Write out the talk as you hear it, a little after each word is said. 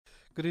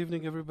Good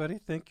evening, everybody.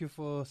 Thank you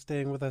for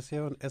staying with us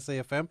here on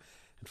SAFM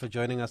and for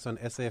joining us on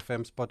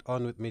SAFM Spot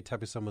On with me,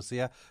 Thabiso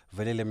Musia.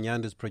 Velile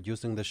Mnyand is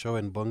producing the show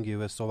and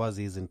Bongiwe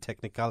Sowazi is in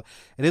technical.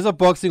 It is a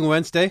Boxing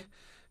Wednesday,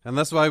 and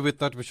that's why we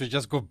thought we should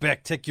just go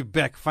back, take you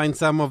back, find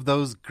some of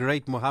those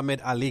great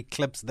Muhammad Ali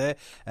clips there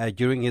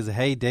during his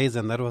heydays,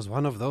 and that was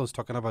one of those,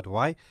 talking about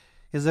why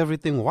is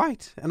everything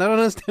white? And I don't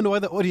understand why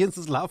the audience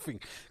is laughing,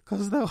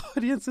 because the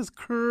audience is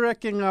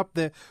cracking up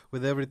there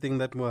with everything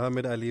that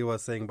Muhammad Ali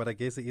was saying. But I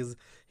guess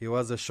he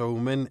was a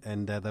showman,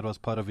 and that was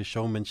part of his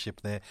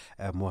showmanship there,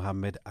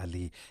 Muhammad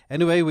Ali.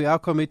 Anyway, we are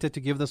committed to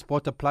give the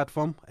sport a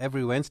platform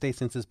every Wednesday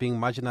since it's being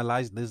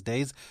marginalized these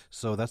days.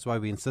 So that's why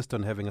we insist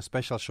on having a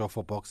special show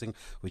for boxing,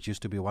 which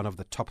used to be one of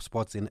the top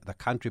sports in the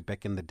country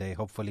back in the day.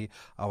 Hopefully,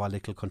 our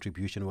little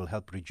contribution will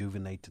help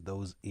rejuvenate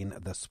those in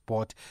the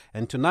sport.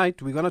 And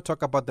tonight, we're going to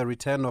talk about the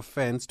return of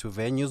fans to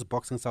venues.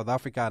 Boxing South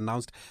Africa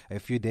announced a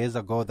few days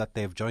ago that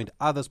they've joined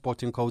other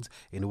sporting codes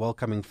in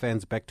welcoming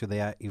fans back to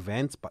their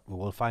events, but we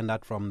will find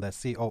out from the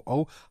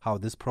COO how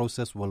this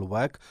process will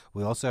work.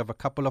 We also have a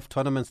couple of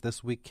tournaments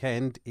this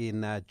weekend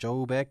in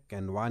Joburg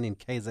and one in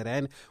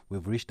KZN.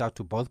 We've reached out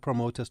to both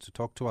promoters to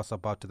talk to us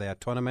about their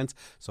tournaments.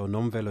 So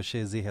Nomvelo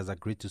Shezi has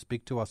agreed to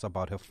speak to us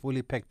about her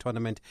fully packed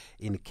tournament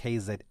in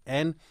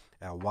KZN.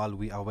 While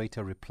we await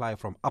a reply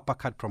from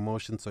Uppercut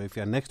Promotion. So if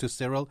you're next to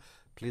Cyril,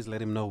 please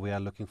let him know we are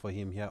looking for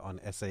him here on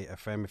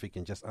SAFM if he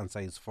can just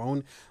answer his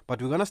phone.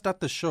 But we're going to start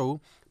the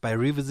show by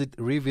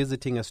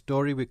revisiting a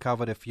story we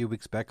covered a few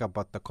weeks back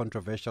about the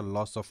controversial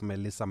loss of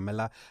Melissa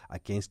Miller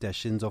against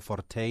Shinzo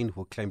Fortain,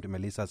 who claimed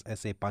Melissa's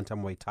SA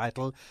Bantamweight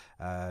title.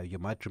 You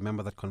might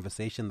remember that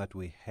conversation that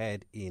we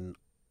had in,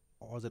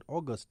 was it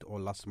August or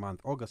last month?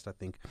 August, I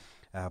think.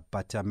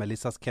 But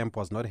Melissa's camp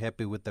was not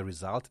happy with the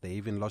result. They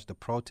even lodged a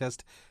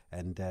protest,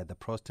 and the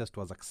protest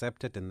was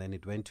accepted, and then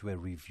it went to a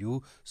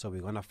review. So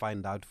we're going to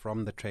find out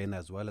from the trainer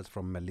as well as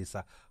from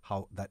Melissa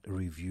how that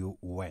review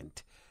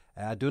went.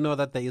 I do know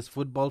that there is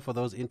football for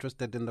those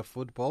interested in the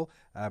football.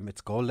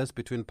 It's goalless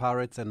between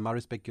Pirates and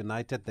Maritzburg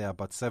United. There are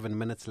about 7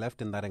 minutes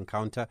left in that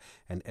encounter.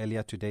 And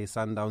earlier today,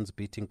 Sundowns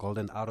beating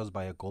Golden Arrows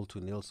by a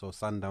 1-0. So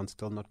Sundowns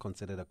still not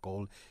considered a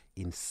goal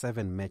in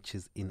 7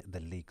 matches in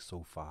the league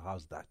so far.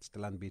 How's that?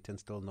 Still unbeaten,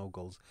 still no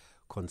goals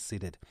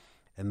conceded.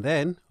 And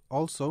then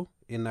also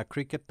in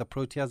cricket, the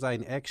Proteas are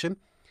in action.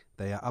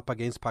 They are up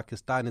against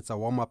Pakistan. It's a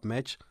warm-up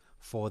match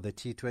for the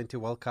T20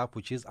 World Cup,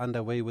 which is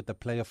underway with the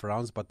playoff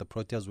rounds, but the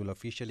Proteas will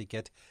officially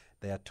get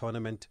their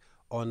tournament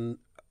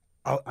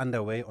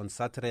underway on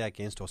Saturday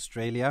against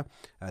Australia.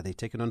 They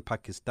taken on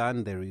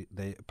Pakistan.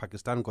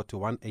 Pakistan got to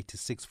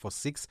 186 for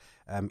 6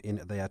 in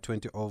their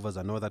 20 overs.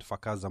 I know that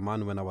Fakhar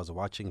Zaman, when I was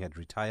watching, had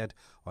retired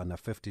on a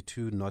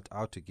 52 not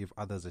out to give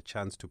others a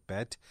chance to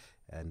bat.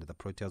 And the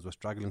Proteas were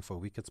struggling for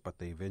wickets, but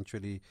they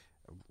eventually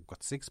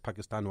got 6.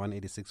 Pakistan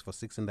 186 for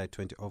 6 in their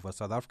 20 overs.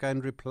 South Africa in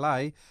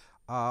reply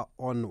are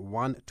on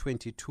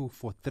 122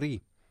 for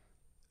 3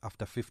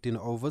 after 15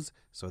 overs,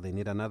 so they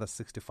need another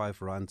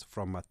 65 runs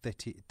from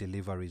 30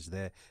 deliveries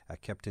there.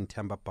 Captain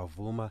Themba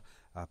Bavuma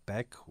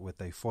back with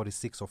a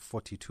 46 of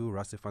 42.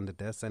 Rassie van der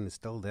Dussen is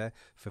still there,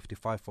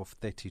 55 of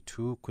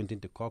 32. Quinton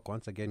de Kock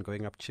once again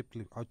going out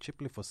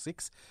cheaply for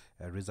 6.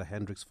 Riza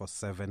Hendricks for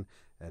 7,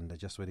 and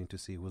just waiting to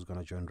see who's going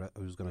to join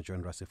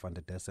Rassie van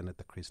der Dussen at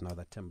the crease now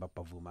that Themba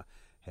Bavuma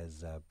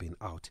has been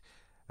out.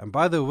 And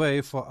by the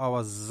way, for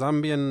our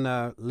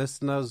Zambian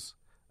listeners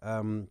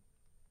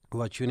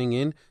who are tuning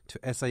in to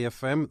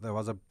SAFM, there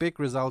was a big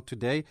result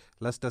today.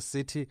 Leicester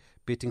City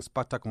beating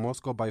Spartak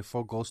Moscow by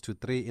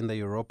 4-3 in the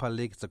Europa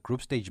League. It's a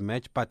group stage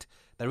match, but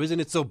the reason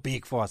it's so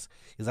big for us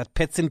is that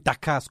Petsin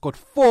Daka scored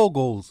 4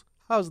 goals.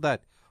 How's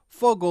that?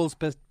 4 goals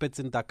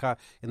Petsin Daka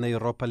in the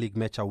Europa League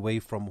match away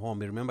from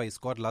home. You remember he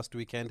scored last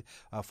weekend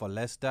for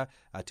Leicester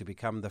to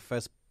become the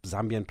first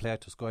Zambian player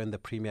to score in the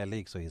Premier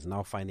League. So he's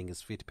now finding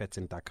his feet,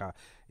 Petsin Daka,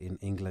 in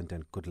England,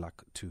 and good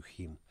luck to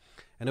him.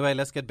 Anyway,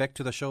 let's get back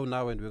to the show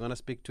now, and we're going to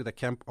speak to the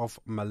camp of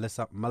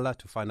Melissa Miller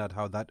to find out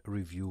how that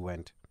review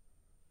went.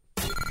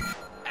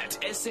 At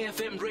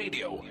SAFM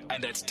Radio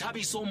and at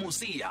Thabiso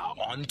Musia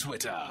on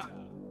Twitter.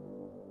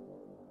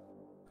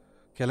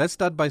 Okay, let's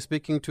start by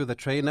speaking to the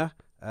trainer,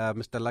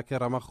 Mr. Lucky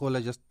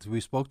Ramakhula. We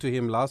spoke to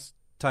him last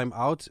time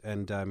out,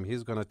 and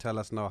he's going to tell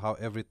us now how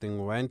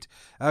everything went.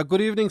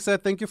 Good evening, sir.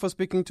 Thank you for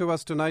speaking to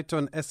us tonight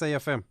on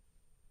SAFM.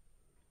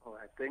 All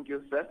right. Thank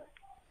you, sir.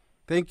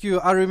 Thank you.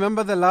 I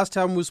remember the last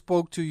time we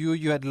spoke to you,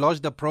 you had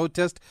lodged a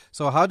protest.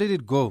 So how did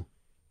it go?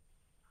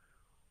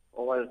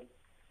 Well,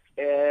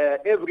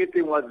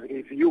 everything was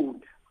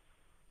reviewed,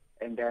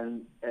 and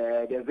then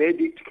the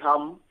verdict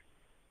came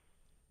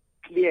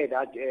clear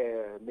that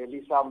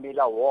Melissa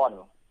Miller won,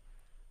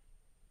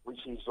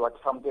 which is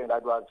something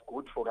that was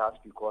good for us,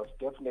 because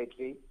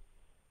definitely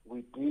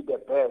we did the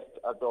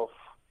best out of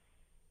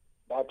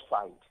that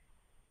fight.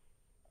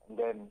 And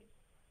then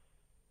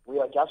we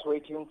are just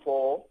waiting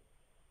for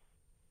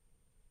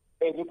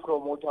any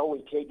promoter who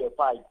will take the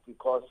fight,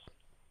 because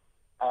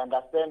I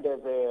understand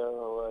there's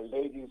a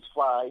ladies'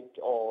 fight,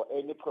 or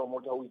any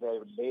promoter who is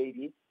a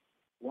lady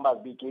who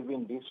must be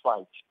given this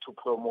fight to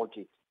promote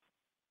it.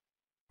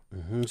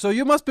 So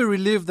you must be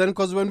relieved then,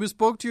 because when we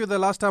spoke to you the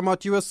last time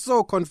out, you were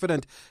so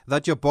confident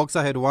that your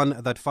boxer had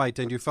won that fight,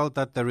 and you felt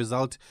that the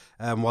result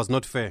was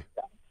not fair.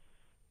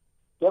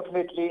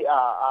 Definitely,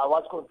 I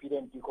was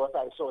confident because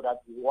I saw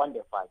that we won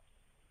the fight.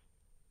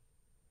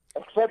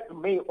 Except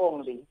me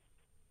only.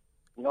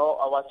 I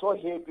was so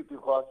happy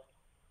because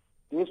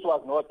this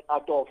was not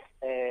out of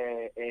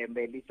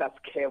Melissa's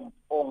camp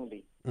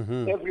only.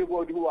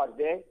 Everybody who was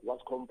there was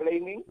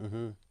complaining.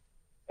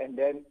 And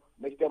then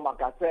Mr.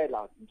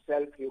 Makasela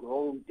himself, he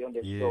wrote on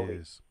the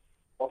story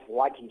of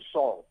what he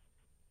saw.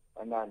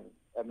 And then,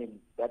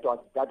 that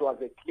was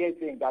a clear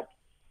thing that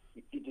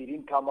it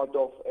didn't come out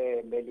of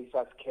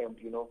Melissa's camp,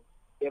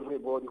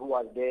 Everybody who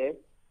was there,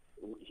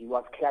 he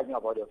was crying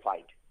about the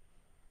fight.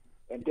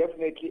 And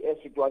definitely, as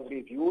it was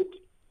reviewed,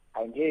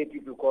 I'm happy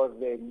because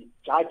the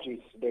judges,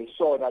 they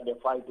saw that the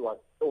fight was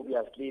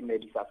obviously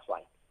Melissa's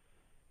fight.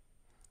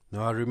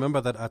 No, I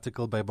remember that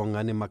article by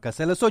Bongani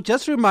Makasela. So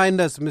just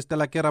remind us, Mr.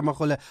 Lakera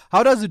Makgole,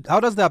 how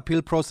does the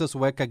appeal process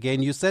work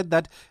again? You said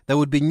that there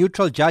would be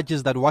neutral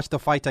judges that watch the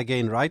fight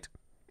again, right?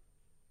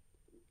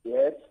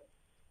 Yes.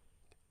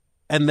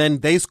 And then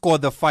they score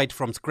the fight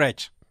from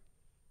scratch.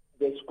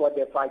 They scored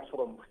the fight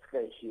from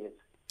scratch, yes.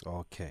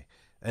 Okay.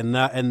 And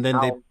then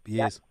now,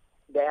 yes.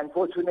 The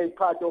unfortunate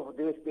part of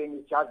this thing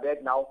is just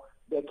that now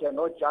they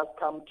cannot just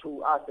come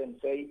to us and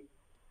say,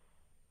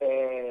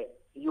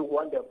 you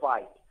won the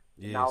fight.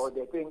 Yes. Now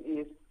the thing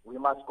is, we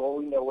must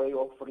go in a way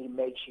of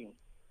rematching.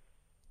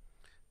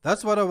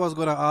 That's what I was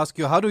going to ask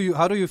you. How do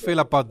you feel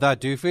about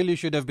that? Do you feel you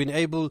should have been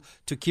able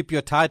to keep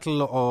your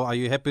title, or are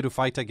you happy to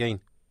fight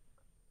again?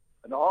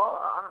 No,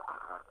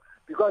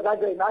 because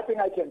there's nothing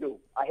I can do.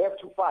 I have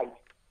to fight,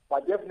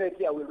 but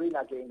definitely I will win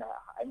again.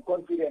 I'm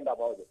confident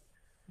about it.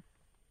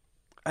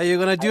 Are you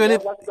going to do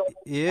anything?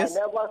 Yes.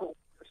 I never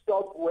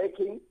stopped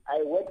working.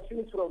 I worked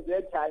since from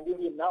that time.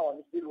 Even now,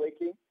 I'm still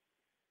working,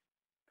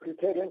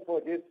 preparing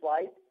for this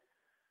fight,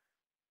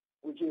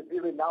 which is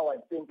even now I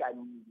think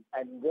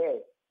I'm there.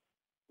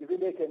 Even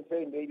they can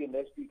say maybe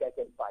next week I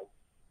can fight.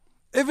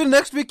 Even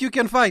next week you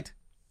can fight?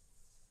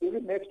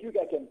 Even next week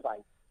I can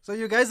fight. So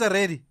you guys are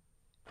ready?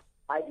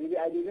 I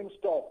didn't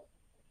stop.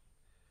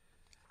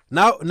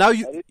 Now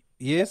you...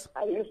 Yes?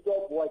 I didn't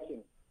stop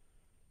working.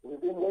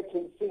 We've been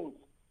working since.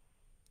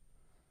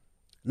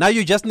 Now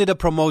you just need a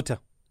promoter.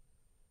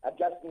 I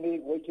just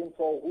need waiting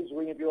for who's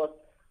winning, because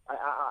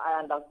I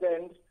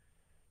understand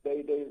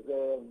there's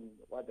the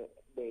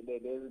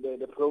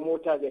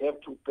promoters, they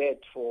have to bet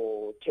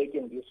for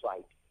taking this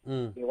fight.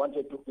 They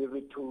wanted to give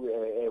it to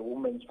a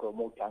woman's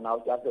promoter.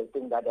 Now that's the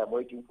thing that I'm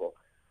waiting for.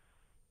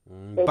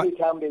 Every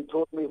time they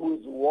told me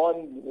who's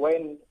won,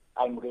 when,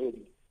 I'm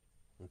ready.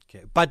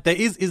 Okay, but there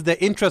is the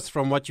interest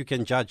from what you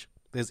can judge.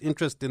 There's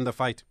interest in the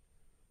fight.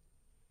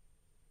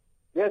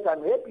 Yes,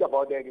 I'm happy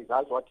about the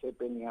results. What's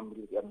happening, I'm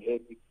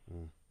happy.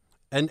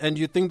 And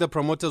you think the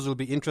promoters will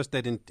be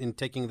interested in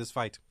taking this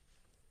fight?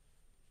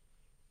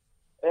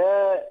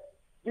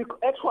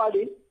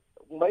 Actually,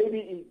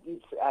 maybe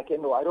I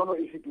don't know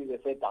if it is a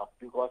setup,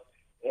 because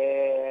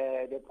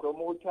the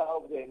promoter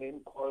of the name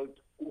called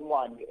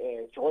Kuman,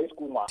 Joyce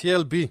Kuman,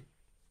 TLB.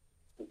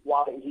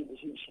 Well,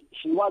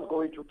 she was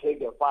going to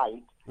take a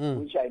fight,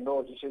 which I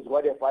know she's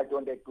got a fight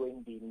on the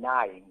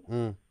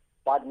 29.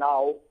 But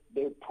now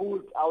they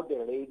pulled out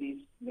the ladies.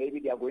 Maybe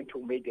they are going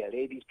to make a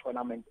ladies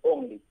tournament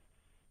only.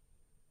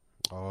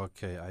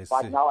 Okay, I see.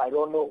 But now I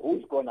don't know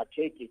who's going to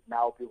take it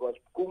now, because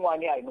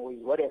Kumwani, I know,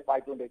 he's got a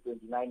fight on the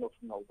 29th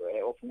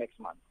of next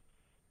month.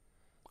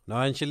 No,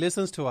 and she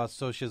listens to us,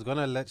 so she's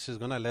gonna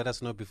let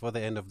us know before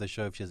the end of the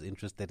show if she's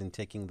interested in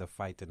taking the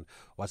fight and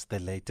what's the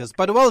latest.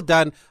 But well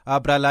done,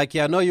 Bralaki.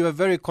 I know you were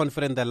very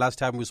confident the last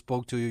time we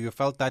spoke to you. You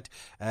felt that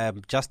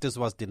justice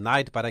was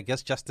denied, but I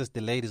guess justice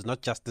delayed is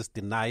not justice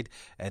denied,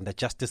 and the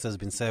justice has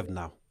been served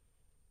now.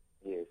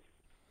 Yes.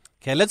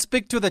 Okay, let's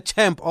speak to the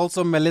champ,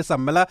 also Melissa.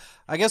 Mela,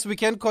 I guess we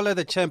can call her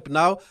the champ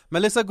now.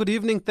 Melissa, good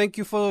evening. Thank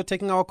you for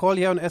taking our call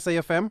here on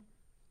SAFM.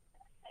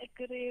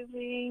 Good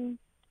evening.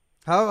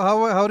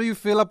 How do you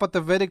feel about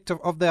the verdict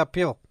of the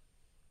appeal?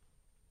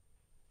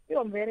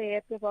 I'm very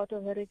happy about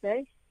the verdict,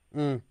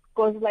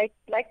 because like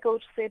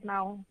Coach said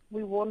now,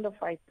 we won the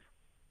fight.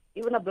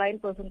 Even a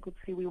blind person could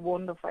see we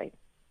won the fight.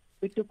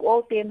 We took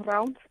all 10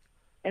 rounds,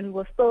 and we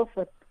were still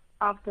fit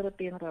after the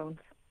 10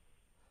 rounds.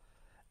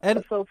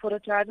 And so for the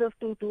judges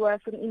to do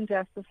us an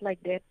injustice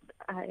like that,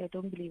 I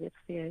don't believe it's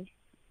fair.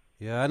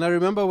 Yeah, and I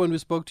remember when we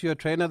spoke to your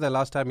trainer the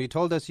last time, you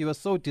told us you were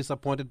so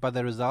disappointed by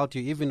the result.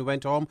 You even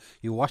went home,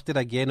 you watched it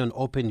again on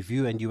open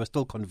view, and you were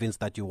still convinced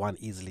that you won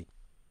easily.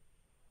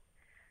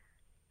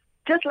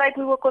 Just like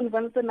we were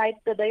convinced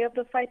the day of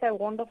the fight, I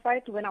won the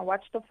fight. When I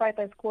watched the fight,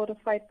 I scored the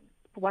fight,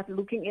 was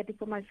looking at it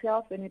for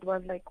myself, and it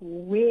was like,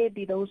 where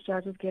did those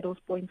judges get those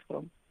points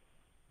from?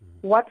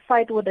 What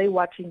fight were they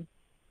watching?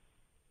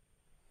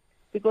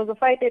 Because the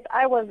fight that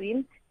I was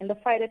in and the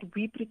fight that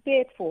we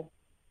prepared for,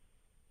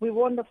 we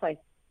won the fight.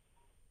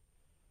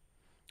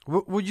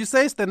 Would you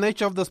say it's the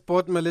nature of the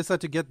sport, Melissa,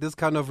 to get this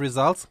kind of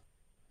results?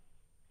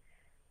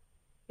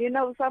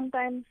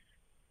 Sometimes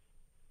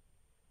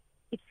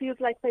it feels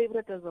like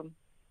favoritism.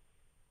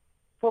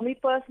 For me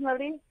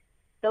personally,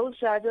 those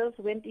judges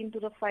went into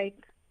the fight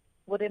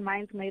with their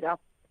minds made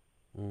up.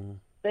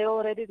 They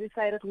already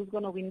decided who's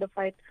going to win the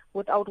fight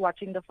without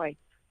watching the fight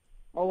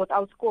or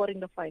without scoring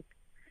the fight.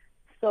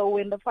 So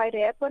when the fight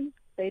happened,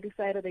 they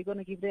decided they're going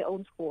to give their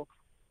own score.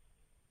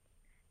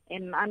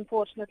 And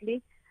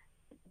unfortunately,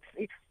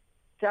 it's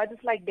judges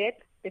like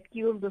that that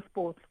kills the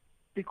sport,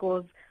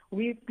 because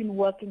we've been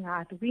working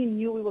hard. We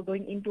knew we were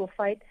going into a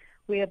fight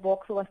where a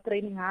boxer was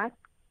training hard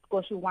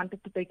because she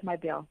wanted to take my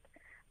belt.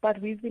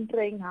 But we've been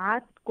training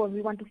hard because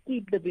we want to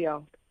keep the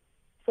belt.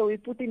 So we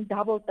put in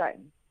double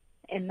time.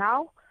 And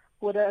now,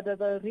 with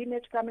the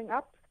rematch coming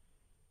up,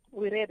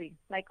 we're ready.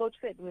 Like Coach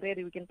said, we're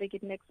ready. We can take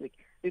it next week.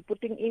 We're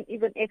putting in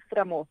even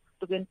extra more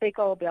to go and take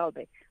our belt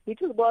back. We're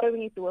just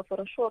borrowing it to her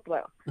for a short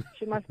while.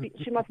 She must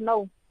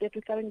know that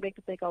we're coming back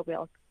to take our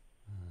belt.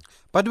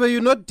 But were you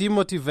not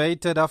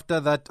demotivated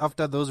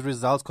after those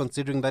results,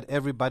 considering that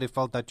everybody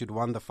felt that you'd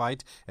won the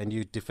fight and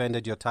you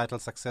defended your title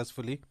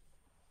successfully?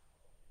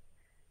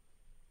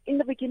 In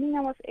the beginning,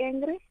 I was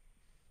angry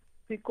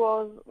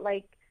because,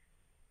 like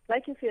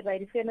you said, I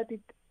defended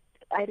it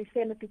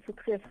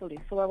successfully.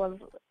 So I was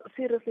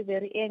seriously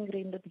very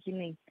angry in the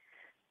beginning.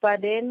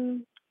 But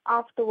then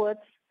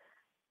afterwards,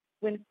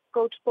 when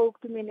Coach spoke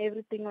to me and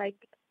everything,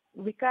 like,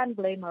 we can't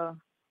blame her.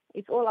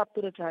 It's all up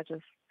to the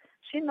judges.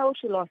 She knows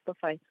she lost the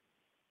fight.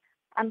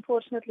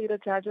 Unfortunately, the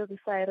judges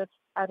decided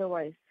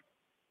otherwise.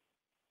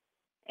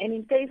 And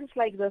in cases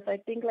like this, I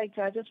think like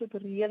judges should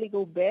really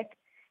go back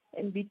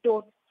and be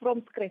taught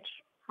from scratch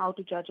how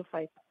to judge a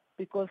fight.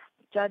 Because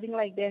judging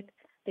like that,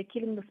 they're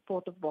killing the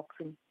sport of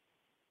boxing.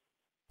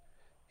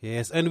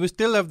 Yes, and we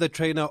still have the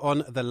trainer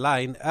on the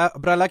line.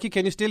 Bralaki,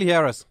 can you still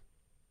hear us?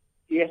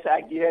 Yes,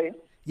 I hear you.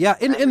 Yeah,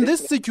 in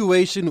this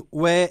situation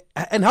where,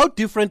 and how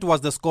different was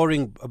the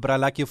scoring,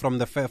 Bralaki, from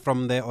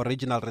the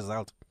original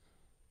result?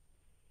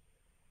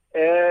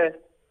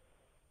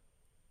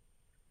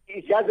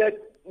 It's just that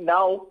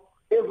now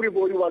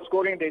everybody was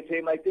scoring the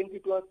same. I think they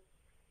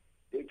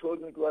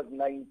told me it was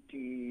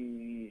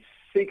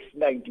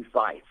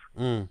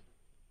 96-95.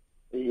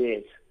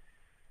 Yes.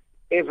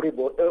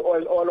 Everybody,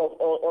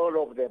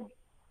 all of them.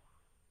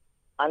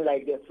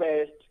 Unlike the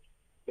first,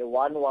 the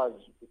one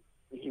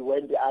he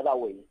went the other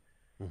way.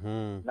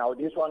 Now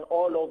this one,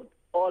 all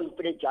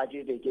three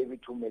judges, they gave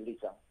it to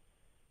Melissa.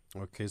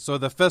 Okay, so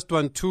the first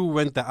one, 2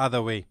 went the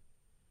other way.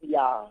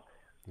 Yeah.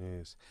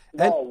 Yes.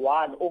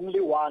 No,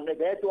 only one.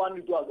 That one,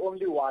 it was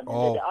only one.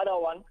 Oh. And the other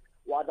one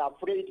was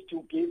afraid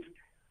to give,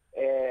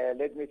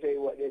 let me say,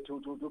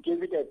 to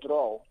give it a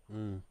draw.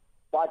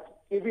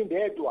 But even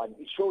that one,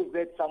 it shows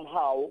that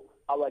somehow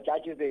our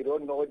judges, they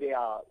don't know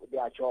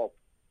their job.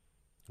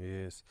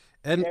 Yes.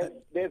 And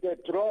there's a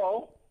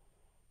draw.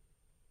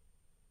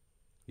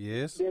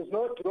 Yes. There's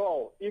no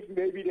draw if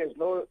maybe there's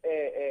no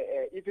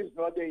if it's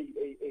not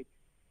it's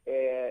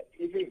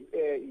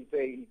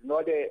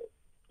not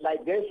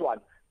like this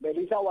one.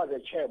 Melissa was a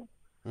champ.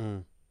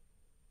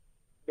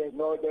 There's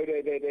no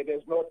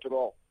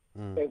draw.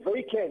 A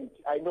vacant,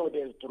 I know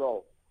there's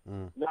draw.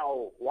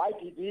 Now, why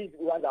did he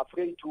was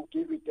afraid to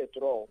give it a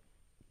draw?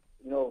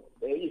 You know,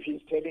 if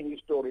he's telling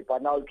his story,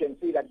 but now you can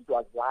see that it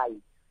was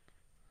lies.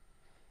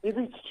 If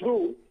it's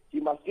true, he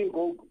must still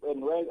go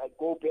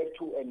back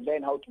to and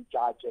learn how to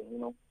judge,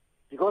 and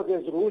because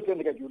there's rules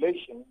and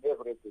regulations,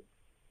 everything.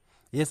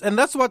 Yes, and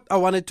that's what I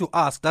wanted to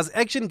ask. Does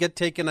action get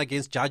taken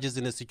against judges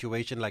in a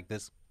situation like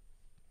this?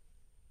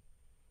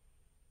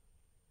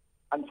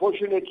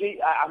 Unfortunately,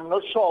 I'm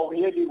not sure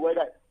really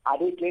whether are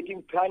they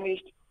getting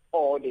punished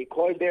or they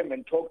call them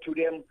and talk to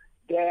them.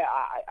 There,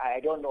 I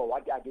don't know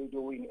what are they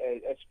doing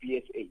as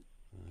PSA.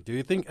 Do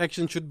you think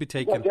action should be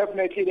taken? Well,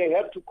 definitely, they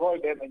have to call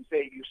them and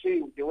say, you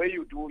see, the way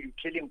you do, you're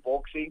killing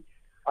boxing.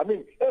 I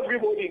mean,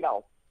 everybody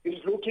now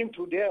is looking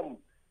to them.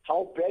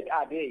 How bad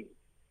are they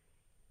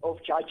of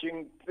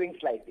judging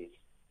things like this?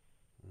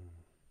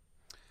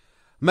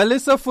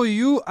 Melissa, for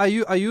you, are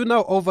you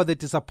now over the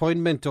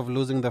disappointment of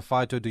losing the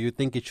fight, or do you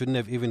think it shouldn't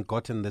have even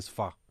gotten this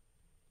far?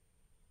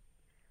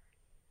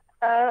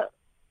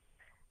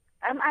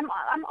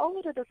 I'm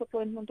over the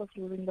disappointment of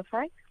losing the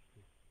fight.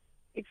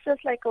 It's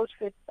just like Coach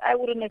said, I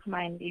wouldn't have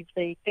mind if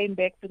they came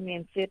back to me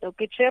and said,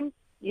 okay, champ,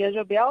 here's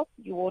your belt,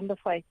 you won the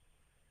fight.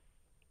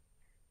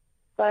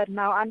 But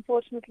now,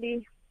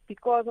 unfortunately,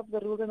 because of the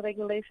rules and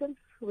regulations,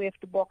 we have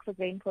to box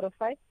again for a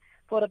fight,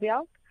 for a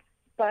belt.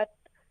 But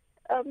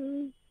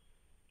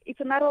it's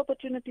another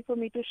opportunity for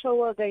me to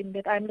show again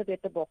that I'm the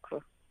better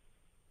boxer.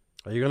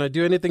 Are you going to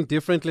do anything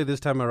differently this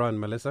time around,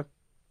 Melissa?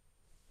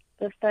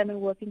 This time I'm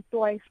working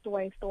twice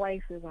as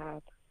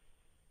hard.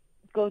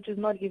 Coach is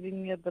not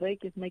giving me a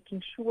break. He's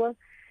making sure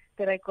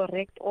that I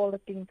correct all the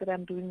things that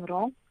I'm doing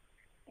wrong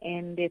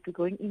and that we're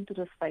going into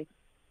this fight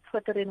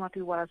better than what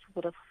we was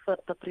for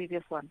the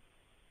previous one.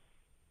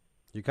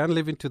 You can't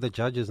live into the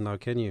judges now,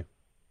 can you?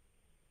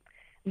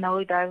 No,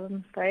 it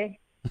doesn't.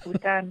 We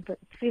can't. It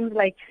seems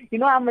like,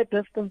 I'm a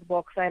distance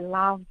boxer. I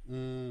love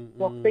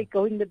boxing,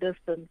 going the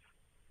distance.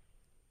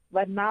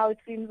 But now it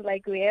seems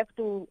like we have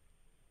to,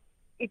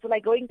 it's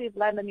like going to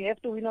London. You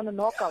have to win on a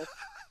knockout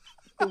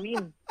to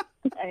win.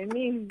 I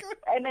mean,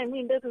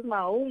 this is my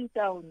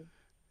hometown.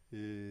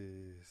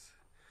 Yes.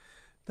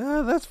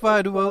 No, that's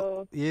fine. So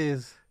well,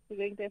 yes. We're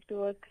going to have to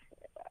work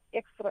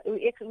extra.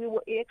 We're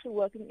actually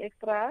working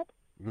extra hard,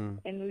 and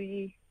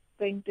we're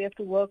going to have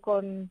to work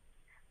on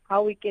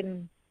how we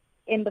can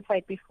end the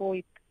fight before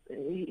it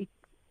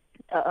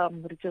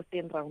reaches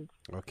 10 rounds.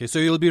 Okay, so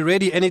you'll be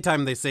ready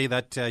anytime they say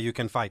that you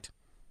can fight?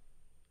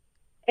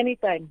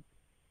 Anytime.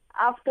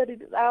 After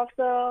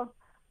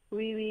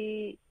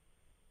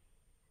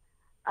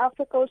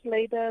Coach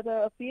later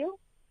the appeal,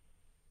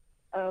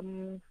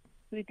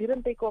 we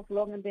didn't take off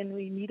long, and then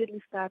we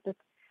immediately started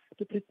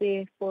to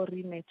prepare for a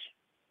rematch.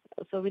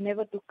 So we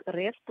never took a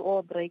rest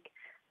or break.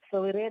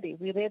 So we're ready.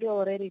 We're ready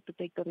already to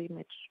take the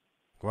rematch.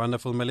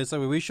 Wonderful, Melissa.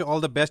 We wish you all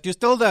the best. You're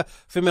still the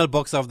female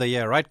boxer of the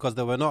year, right? Because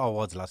there were no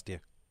awards last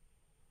year.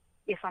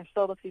 Yes, I'm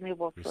still the female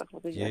boxer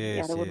of the year.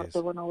 Yes,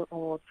 there were no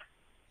awards.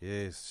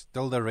 Yes,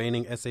 still the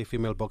reigning SA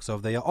female boxer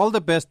of the year. All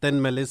the best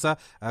then, Melissa.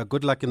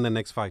 Good luck in the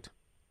next fight.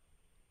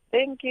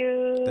 Thank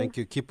you. Thank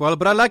you. Keep well.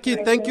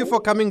 Bralaki, thank you for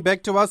coming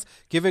back to us,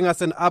 giving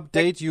us an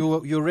update.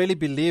 You really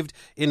believed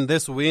in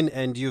this win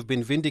and you've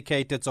been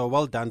vindicated, so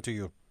well done to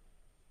you.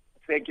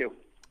 Thank you.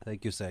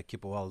 Thank you, sir.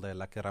 Keep well there.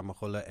 Lucky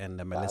Ramagola and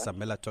Melissa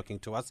Miller talking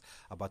to us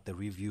about the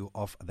review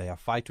of their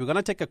fight. We're going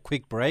to take a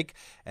quick break.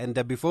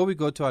 And before we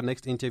go to our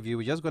next interview,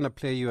 we're just going to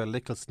play you a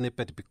little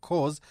snippet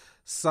because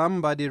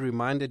somebody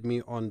reminded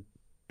me on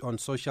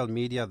social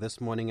media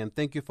this morning, and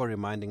thank you for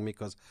reminding me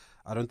because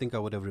I don't think I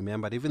would have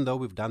remembered, even though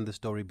we've done the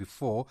story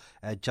before.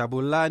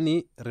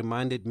 Jabulani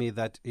reminded me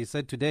that he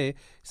said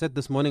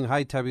this morning,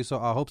 "Hi Tabi, so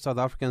I hope South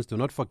Africans do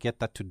not forget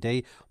that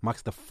today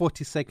marks the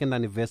 42nd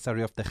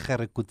anniversary of the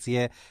Gerrie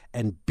Coetzee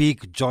and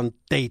Big John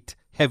Tate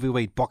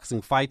heavyweight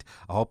boxing fight.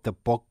 I hope the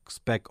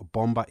Boksburg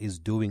Bomber is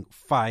doing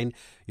fine."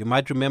 You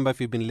might remember,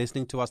 if you've been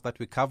listening to us, that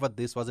we covered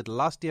this, was it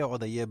last year or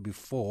the year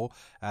before,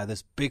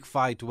 this big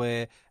fight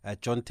where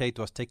John Tate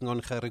was taking on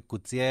Gerrie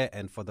Coetzee,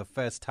 and for the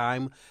first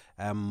time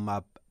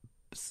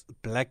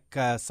black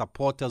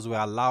supporters were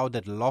allowed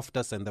at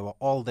Loftus, and they were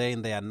all there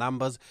in their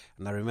numbers.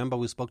 And I remember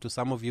we spoke to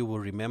some of you who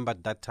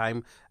remembered that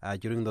time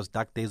during those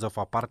dark days of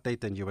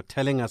apartheid, and you were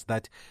telling us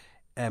that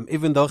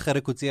even though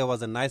Gerrie Coetzee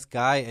was a nice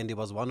guy and he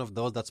was one of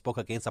those that spoke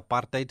against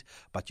apartheid,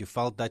 but you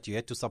felt that you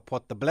had to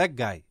support the black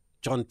guy,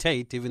 John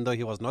Tate, even though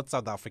he was not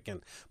South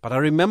African. But I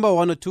remember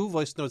one or two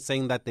voice notes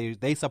saying that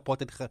they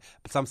supported,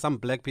 some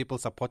black people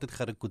supported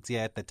Gerrie Coetzee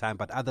at the time,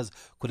 but others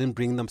couldn't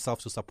bring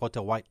themselves to support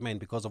a white man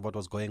because of what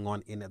was going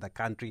on in the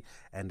country.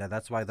 And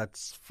that's why that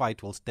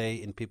fight will stay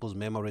in people's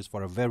memories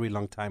for a very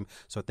long time.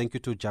 So thank you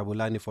to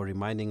Jabulani for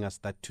reminding us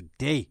that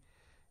today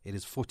it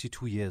is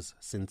 42 years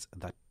since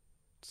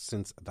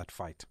that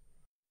fight.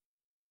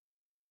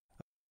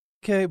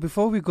 Okay,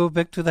 before we go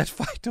back to that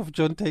fight of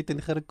John Tate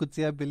and Gerrie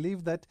Coetzee, I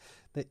believe that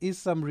there is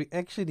some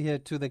reaction here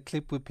to the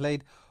clip we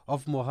played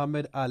of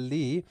Muhammad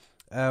Ali.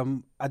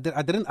 I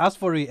didn't ask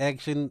for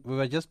reaction. We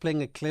were just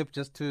playing a clip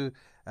just to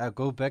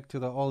go back to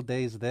the old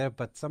days there,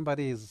 but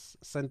somebody has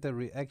sent a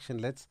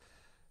reaction.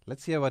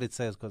 Let's hear what it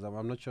says, because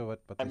I'm not sure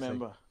what I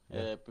remember,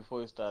 before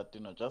you start,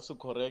 just to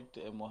correct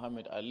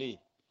Muhammad Ali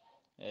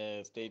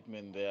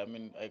statement there. I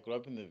mean, I grew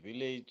up in the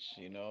village,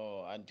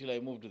 until I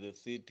moved to the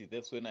city.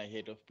 That's when I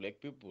heard of black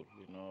people.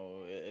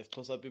 As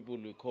Xhosa people,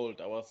 we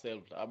called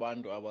ourselves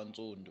Abantu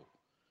Abantsundu,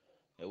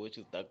 which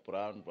is dark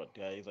brown, but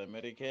he's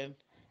American.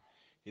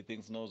 He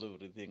thinks knows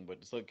everything, but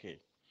it's okay.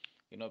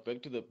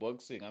 Back to the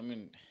boxing. I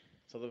mean,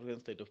 South African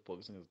state of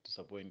boxing is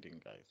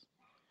disappointing, guys.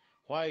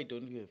 Why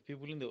don't we have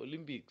people in the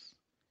Olympics?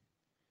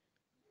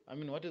 I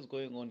mean, what is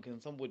going on? Can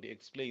somebody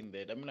explain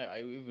that? I mean, I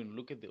even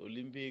look at the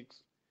Olympics.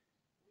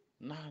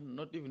 Nah,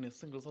 not even a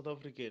single South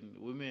African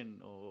woman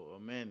or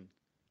man.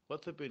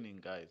 What's happening,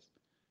 guys?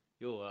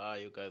 You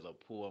guys are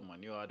poor,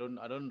 man. I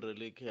don't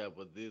really care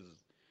about these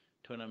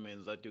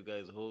tournaments that you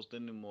guys host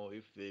anymore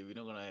if we're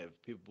not gonna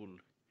have people,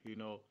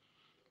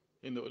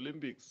 in the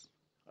Olympics.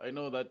 I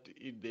know that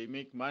they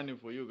make money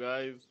for you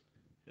guys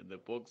and the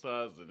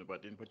boxers,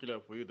 but in particular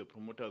for you, the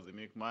promoters, they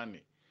make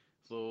money.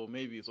 So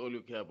maybe it's all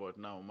you care about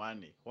now,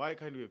 money. Why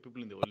can't we have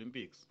people in the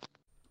Olympics?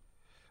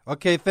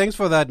 Okay, thanks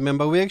for that,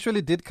 member. We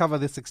actually did cover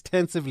this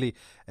extensively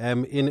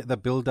in the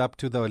build-up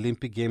to the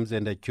Olympic Games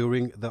and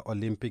during the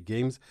Olympic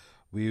Games.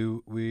 We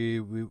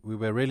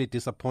were really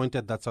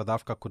disappointed that South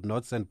Africa could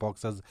not send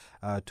boxers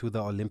to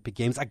the Olympic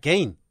Games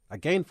again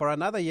for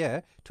another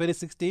year.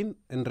 2016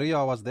 in Rio,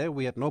 I was there.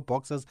 We had no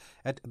boxers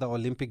at the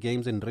Olympic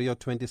Games in Rio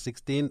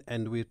 2016,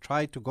 and we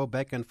tried to go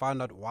back and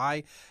find out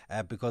why.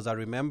 Because I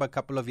remember a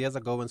couple of years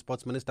ago when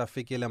Sports Minister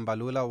Fikile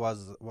Mbalula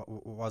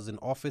was in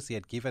office, he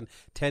had given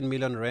 10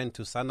 million rand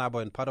to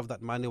Sanabo, and part of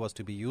that money was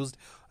to be used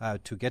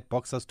to get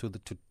boxers to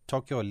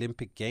Tokyo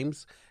Olympic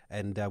Games.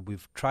 And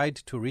we've tried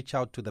to reach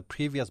out to the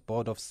previous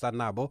board of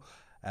Sanabo.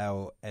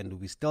 and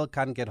we still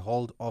can't get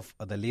hold of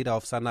the leader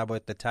of Sanabo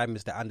at the time,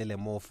 Mr. Andile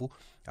Mofu.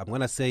 I'm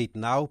going to say it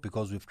now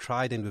because we've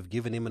tried and we've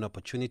given him an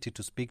opportunity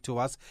to speak to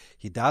us.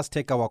 He does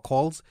take our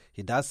calls.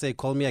 He does say,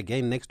 call me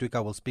again next week. I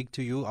will speak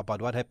to you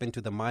about what happened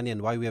to the money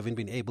and why we haven't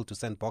been able to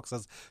send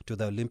boxers to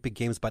the Olympic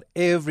Games. But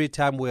every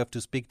time we have to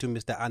speak to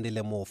Mr.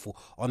 Andile Mofu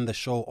on the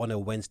show on a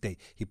Wednesday,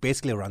 he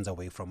basically runs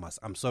away from us.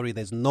 I'm sorry,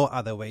 there's no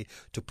other way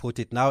to put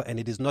it now.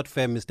 And it is not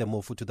fair, Mr.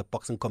 Mofu, to the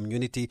boxing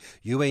community.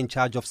 You were in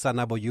charge of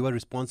Sanabo. You were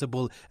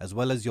responsible, as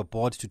well as your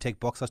board, to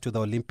take boxers to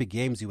the Olympic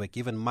Games. You were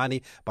given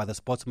money by the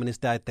sports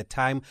minister at the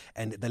time.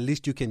 And the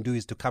least you can do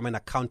is to come and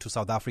account to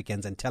South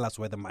Africans and tell us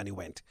where the money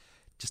went.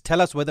 Just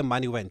tell us where the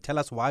money went. Tell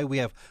us why we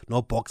have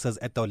no boxers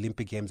at the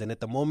Olympic Games. And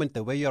at the moment,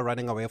 the way you're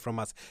running away from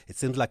us, it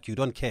seems like you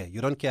don't care.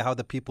 You don't care how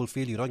the people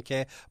feel. You don't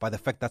care by the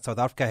fact that South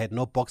Africa had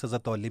no boxers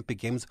at the Olympic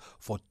Games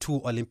for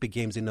 2 Olympic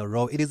Games in a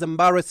row. It is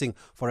embarrassing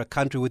for a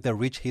country with a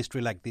rich history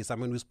like this. I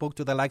mean, we spoke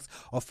to the likes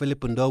of Philip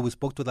Ndo. We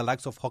spoke to the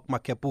likes of Hokma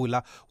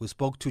Kepula. We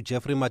spoke to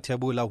Jeffrey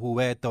Matebula, who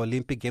were at the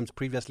Olympic Games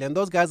previously. And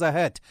those guys are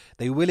hurt.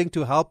 They're willing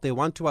to help. They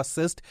want to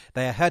assist.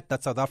 They are hurt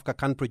that South Africa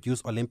can't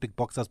produce Olympic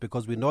boxers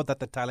because we know that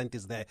the talent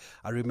is there.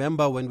 I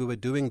remember when we were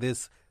doing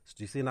this,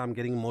 you see now I'm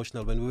getting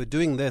emotional. When we were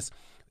doing this,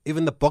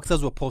 even the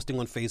boxers were posting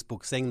on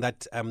Facebook saying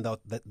that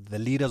the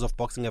leaders of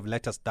boxing have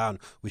let us down.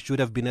 We should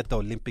have been at the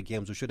Olympic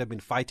Games. We should have been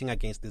fighting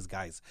against these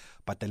guys.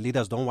 But the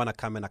leaders don't want to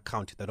come and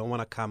account. They don't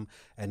want to come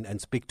and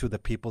speak to the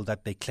people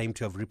that they claim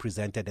to have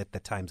represented at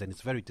the times. And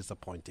it's very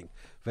disappointing.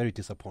 Very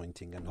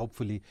disappointing. And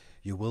hopefully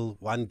you will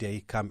one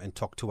day come and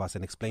talk to us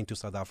and explain to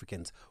South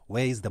Africans,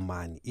 where is the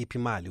money?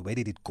 Ipimali, where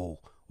did it go?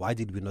 Why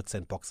did we not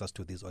send boxers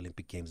to these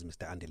Olympic Games,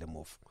 Mr. Andile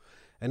Mofu?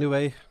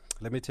 Anyway,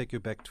 let me take you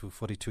back to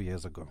 42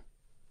 years ago.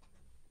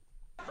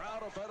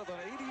 Crowd of better than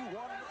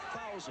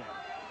 81,000.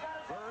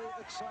 Very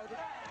excited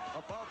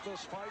about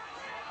this fight,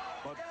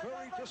 but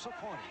very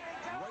disappointed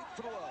right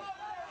throughout.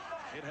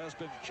 It has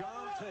been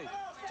John Tate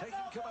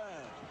taking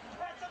command.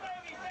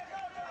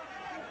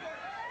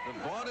 The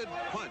vaunted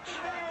punch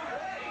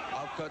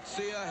of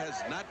Coetzee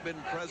has not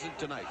been present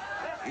tonight.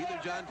 Either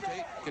John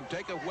Tate can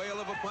take a whale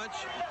of a punch,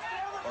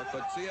 or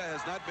Coetzee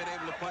has not been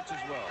able to punch as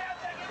well.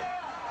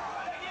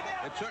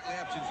 It certainly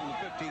happens in the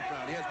 15th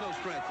round. He has no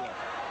strength left.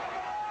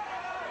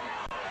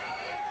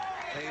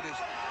 Tate is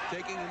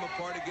taking him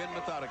apart again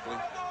methodically.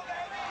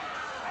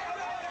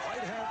 Right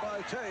hand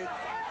by Tate.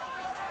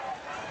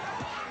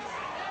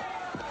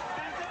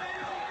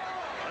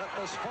 That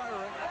was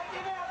firing.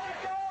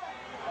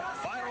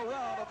 Final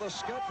round of the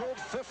scheduled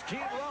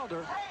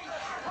 15-rounder.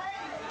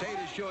 Tate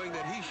is showing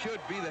that he should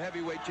be the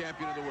heavyweight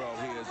champion of the world.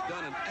 He has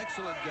done an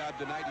excellent job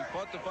tonight. He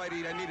fought the fight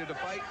he needed to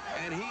fight,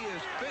 and he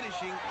is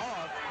finishing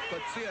off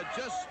Coetzee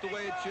just the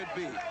way it should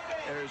be.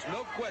 There is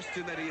no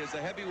question that he is the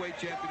heavyweight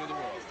champion of the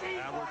world.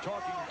 And we're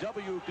talking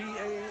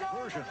WBA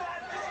version.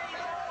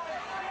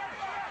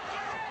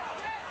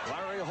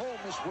 Larry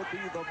Holmes would be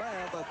the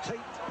man that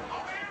Tate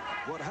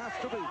would have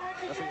to be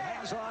if he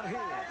hangs on here.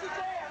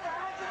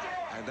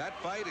 And that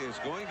fight is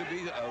going to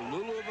be a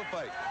lulu of a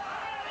fight.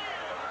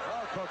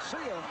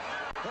 Coetzee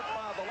hit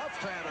by the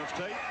left hand of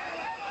Tate.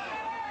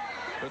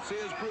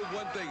 Coetzee has proved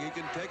one thing. He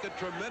can take a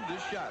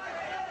tremendous shot.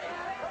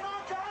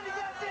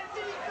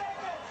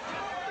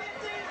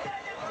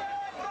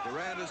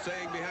 Durand is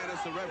saying behind us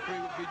the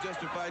referee would be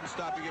justified in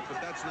stopping it, but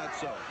that's not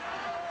so.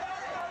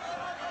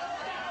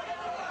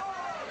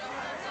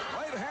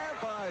 Right hand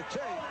by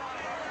Tate.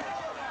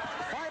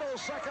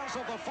 Final seconds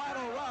of the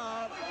final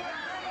round.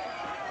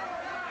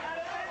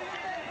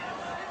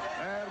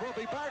 And we'll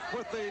be back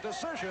with the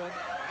decision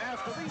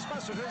after these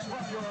messages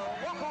from your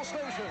local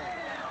station.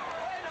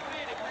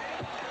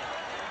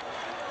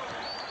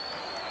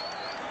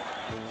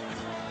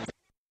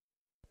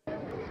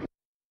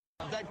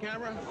 That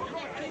camera?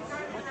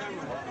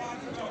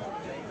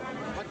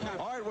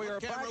 All right, we are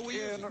back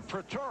in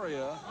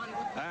Pretoria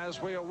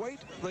as we await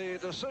the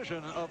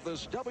decision of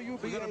this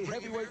WBA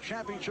heavyweight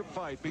championship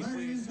fight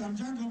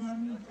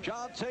between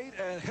John Tate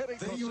and Henry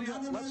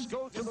Coetzee. Let's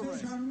go to the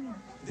ring.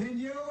 The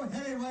new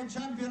heavyweight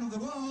champion of the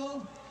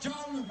world,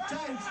 John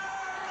Tate.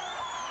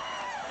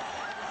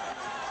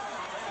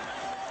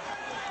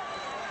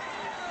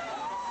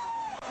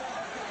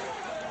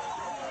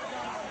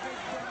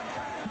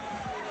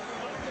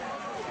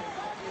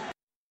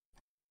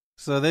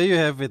 So there you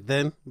have it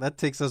then. That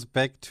takes us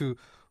back to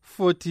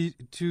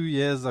 42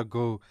 years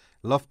ago.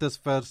 Loftus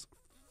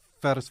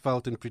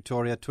Versfeld in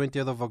Pretoria,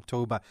 20th of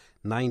October,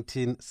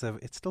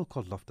 1970. It's still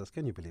called Loftus,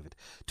 can you believe it?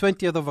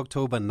 20th of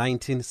October,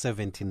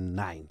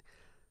 1979.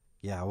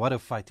 Yeah, what a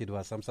fight it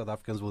was. Some South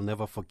Africans will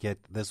never forget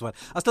this one.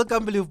 I still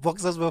can't believe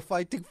boxers were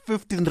fighting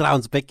 15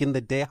 rounds back in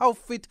the day. How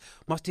fit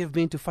must you have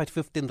been to fight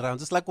 15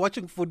 rounds? It's like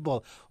watching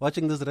football,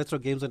 watching these retro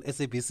games on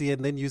SABC,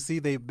 and then you see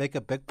they make a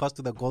back pass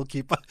to the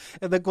goalkeeper,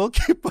 and the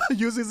goalkeeper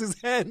uses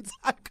his hands.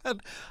 I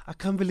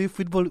can't believe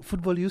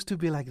football used to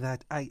be like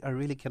that. I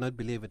really cannot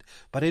believe it.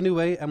 But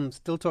anyway, I'm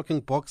still talking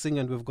boxing,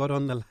 and we've got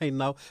on the line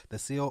now the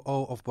COO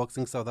of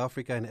Boxing South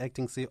Africa and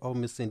acting CEO,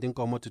 Ms. Cindy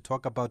Nkomo, to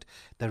talk about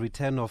the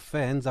return of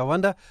fans. I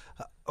wonder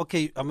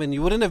Okay, I mean,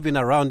 you wouldn't have been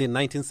around in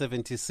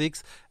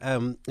 1976,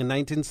 in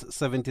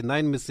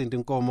 1979, Ms.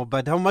 Nkomo,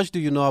 but how much do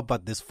you know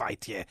about this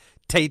fight here,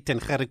 Tate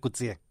and Gerrie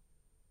Coetzee?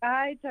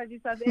 Hi,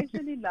 Tavis. I'm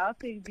actually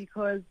laughing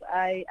because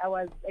I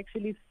was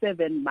actually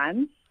 7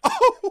 months.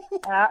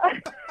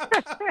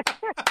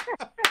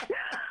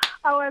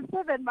 I was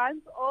 7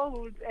 months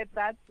old at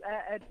that.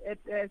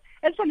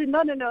 Actually, no.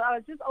 I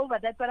was just over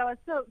that, but I was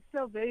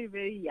still very,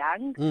 very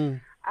young.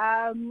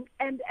 And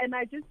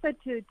I just said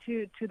to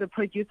the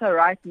producer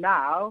right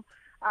now,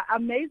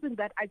 amazing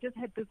that I just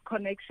had this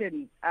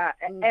connection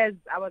as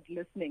I was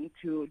listening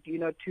to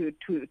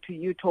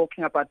you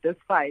talking about this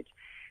fight.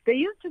 There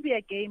used to be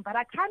a game, but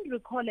I can't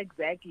recall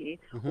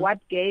exactly what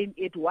game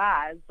it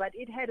was. But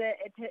it had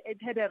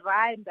a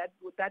rhyme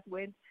that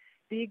went,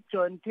 Big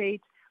John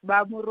Tate,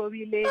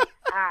 Bamurobile.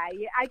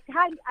 I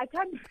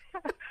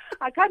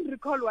can't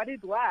recall what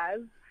it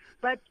was.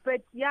 But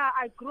yeah,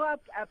 I grew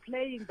up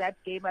playing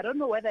that game. I don't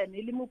know whether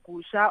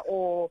Nilimukusha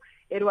or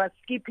it was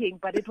skipping,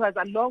 but it was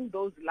along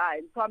those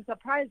lines. So I'm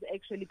surprised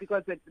actually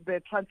because the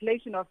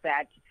translation of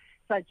that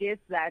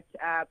suggests that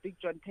Big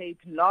John Tate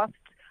lost.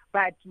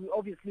 But we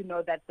obviously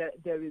know that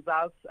the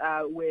results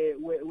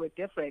were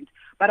different.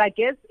 But I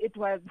guess it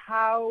was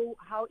how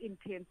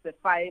intense the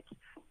fight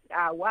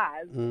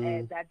was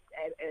that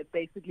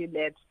basically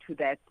led to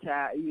that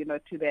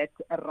to that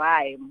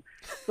rhyme.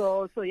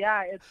 So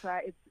yeah,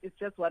 it's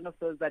just one of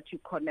those that you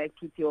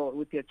connect with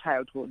your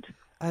childhood.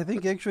 I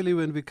think actually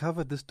when we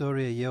covered the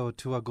story a year or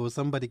two ago,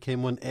 somebody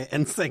came on air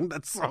and sang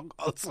that song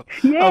also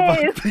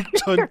about Big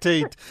John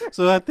Tate.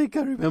 So I think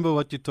I remember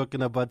what you're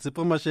talking about.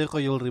 Sipho Mashego,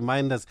 you'll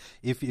remind us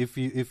if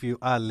you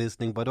are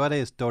listening. But what a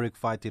historic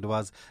fight it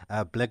was.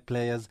 Black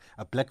players,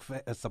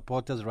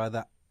 supporters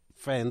rather,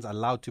 fans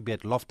allowed to be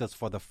at Loftus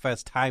for the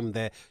first time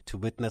there to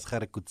witness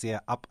Gerrie Coetzee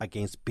up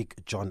against Big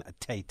John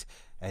Tate.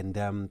 And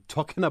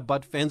talking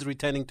about fans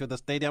returning to the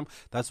stadium,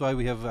 that's why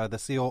we have the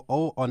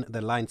COO on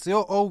the line.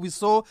 COO, we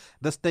saw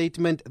the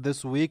statement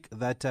this week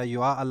that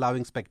you are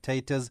allowing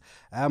spectators.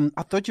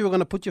 I thought you were going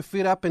to put your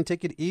feet up and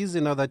take it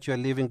easy now that you're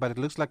leaving, but it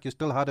looks like you're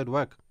still hard at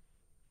work.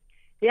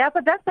 Yeah,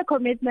 but that's the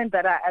commitment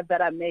that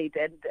I made,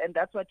 and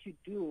that's what you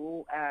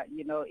do.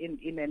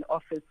 In an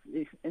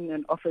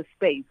office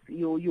space,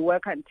 you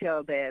work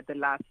until the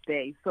last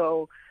day.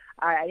 So.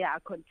 I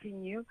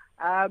continue.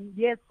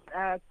 Yes,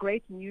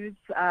 great news,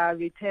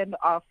 return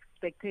of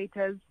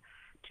spectators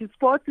to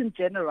sports in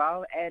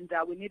general, and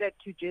we needed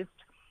to just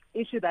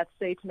issue that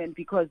statement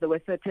because there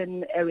were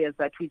certain areas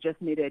that we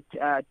just needed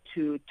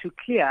to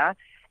clear,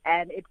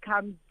 and it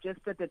comes just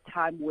at the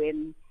time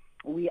when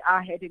we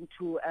are heading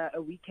to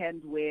a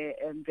weekend where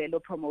Velo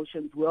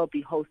Promotions will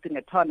be hosting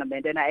a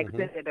tournament, and I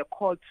extended a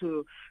call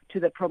to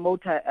the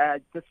promoter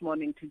this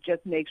morning to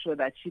just make sure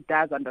that she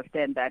does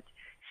understand that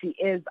she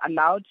is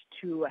allowed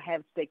to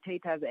have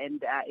spectators,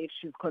 and if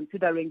she's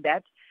considering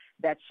that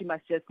she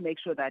must just make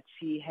sure that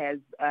she has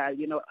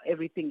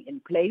everything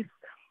in place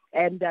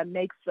and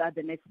makes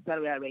the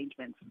necessary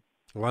arrangements.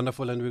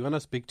 Wonderful, and we're going to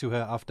speak to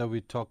her after we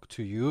talk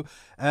to you.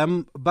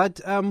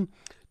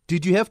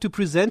 Did you have to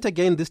present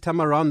again this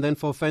time around then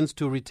for fans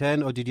to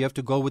return, or did you have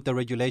to go with the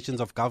regulations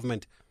of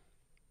government?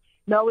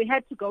 No, we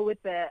had to go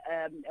with the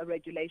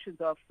regulations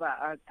of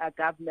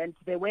government.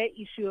 They were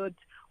issued.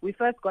 We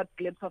first got a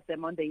glimpse of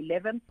them on the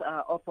 11th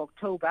of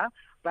October,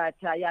 but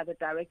the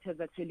directors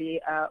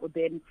actually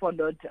then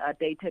followed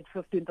dated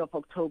 15th of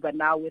October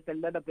now with a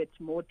little bit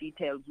more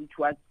details,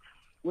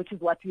 which is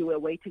what we were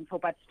waiting for.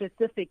 But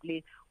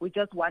specifically, we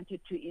just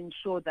wanted to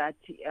ensure that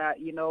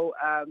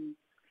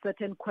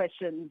certain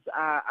questions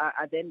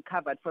are then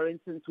covered. For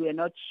instance, we are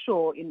not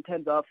sure in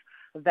terms of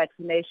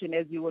vaccination.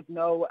 As you would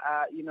know,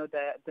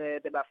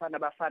 the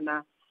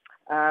Bafana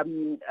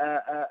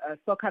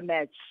soccer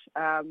match,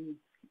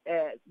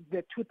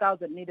 the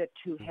 2,000 needed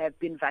to have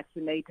been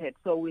vaccinated.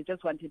 So we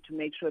just wanted to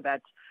make sure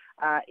that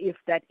if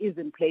that is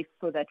in place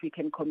so that we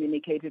can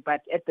communicate it.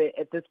 But at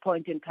this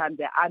point in time,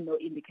 there are no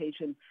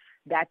indications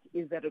that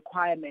is a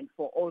requirement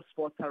for all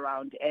sports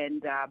around,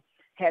 and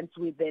hence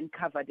we then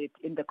covered it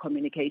in the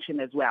communication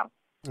as well.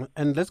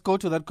 And let's go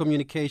to that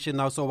communication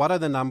now. So what are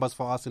the numbers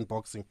for us in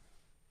boxing?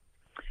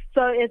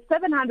 So it's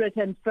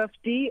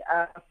 750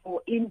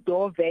 for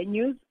indoor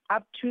venues,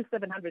 up to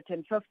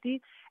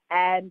 750,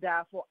 and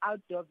for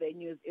outdoor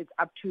venues, it's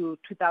up to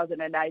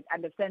 2,000. And I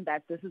understand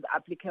that this is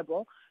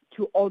applicable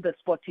to all the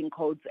sporting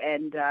codes,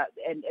 and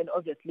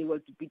obviously will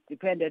be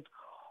dependent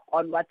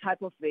on what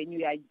type of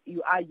venue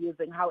you are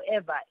using.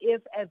 However,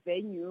 if a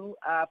venue,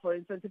 for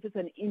instance, if it's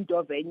an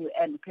indoor venue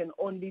and can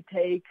only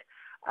take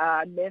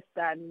less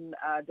than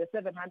the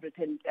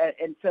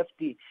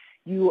 750,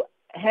 you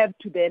have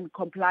to then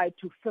comply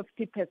to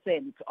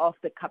 50% of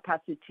the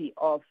capacity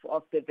of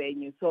the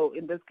venue. So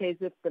in this case,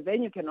 if the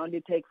venue can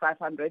only take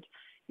 500,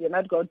 you're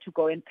not going to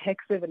go and take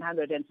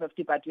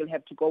 750, but you'll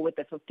have to go with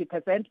the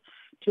 50%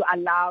 to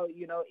allow,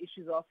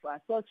 issues of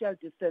social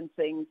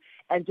distancing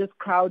and just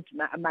crowd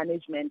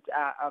management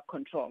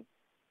control.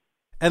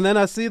 And then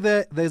I see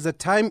there's a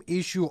time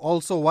issue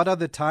also. What are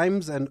the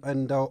times and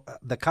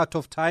the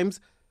cutoff times?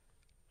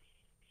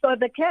 So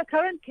the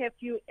current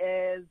curfew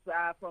is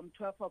from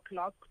 12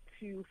 o'clock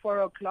to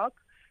 4 o'clock.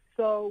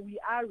 So we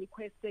are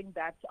requesting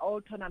that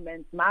all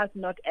tournaments must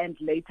not end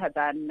later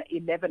than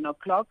 11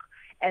 o'clock.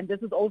 And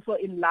this is also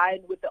in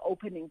line with the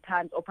operating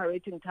times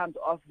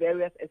of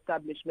various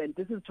establishments.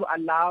 This is to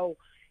allow,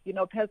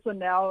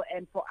 personnel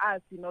and for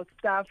us,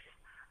 staff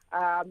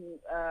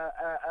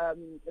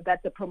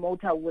that the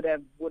promoter would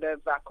have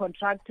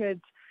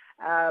contracted,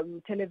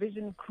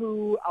 television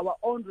crew, our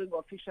own ring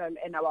official,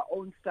 and our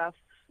own staff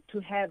to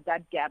have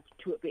that gap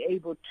to be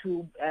able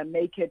to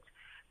make it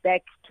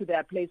back to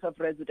their place of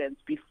residence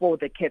before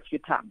the curfew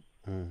time.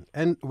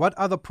 And what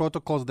other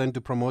protocols then do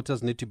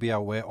promoters need to be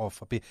aware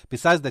of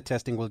besides the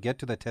testing? We'll get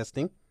to the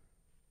testing.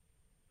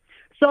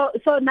 So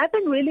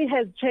nothing really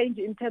has changed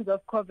in terms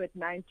of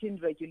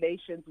COVID-19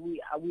 regulations.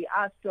 We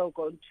are still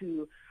going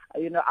to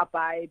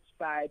abide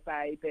by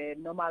the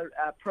normal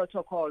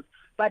protocols.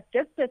 But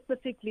just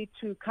specifically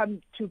to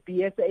come to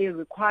BSA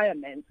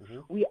requirements,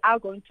 we are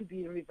going to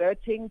be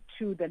reverting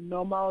to the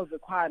normal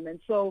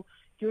requirements. So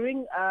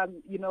during,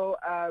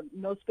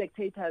 no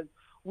spectators,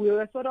 we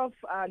were sort of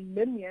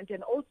lenient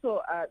and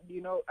also,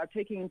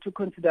 taking into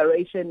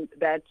consideration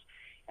that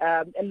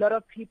a lot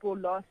of people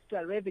lost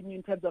revenue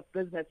in terms of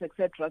business,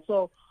 etc.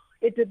 So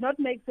it did not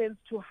make sense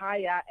to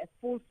hire a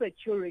full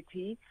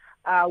security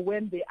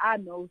when there are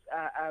no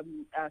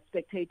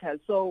spectators.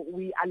 So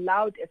we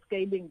allowed a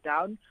scaling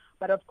down.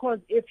 But of course,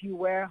 if you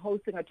were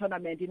hosting a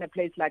tournament in a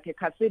place like a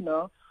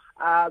casino,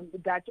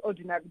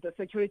 the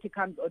security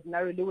comes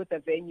ordinarily with the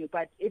venue.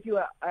 But if you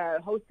are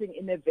hosting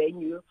in a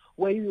venue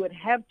where you would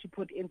have to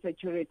put in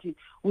security,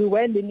 we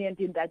were lenient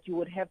in that you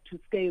would have to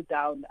scale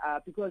down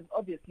because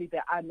obviously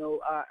there are no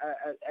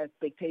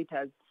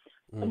spectators.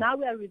 So now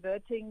we are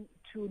reverting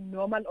to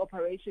normal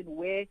operation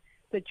where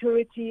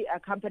security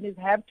companies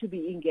have to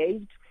be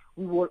engaged.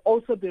 We will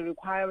also be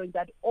requiring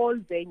that all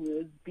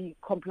venues be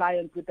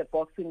compliant with the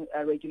boxing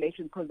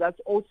regulations, because that's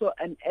also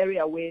an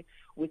area where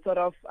we sort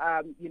of,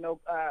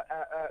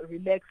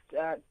 relaxed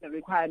the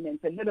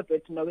requirements a little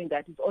bit, knowing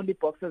that it's only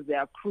boxers,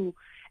 their crew,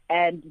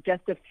 and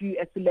just a few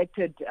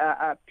selected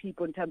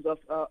people in terms of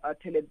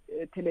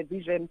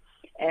television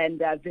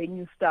and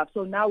venue staff.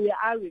 So now we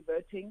are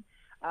reverting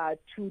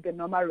to the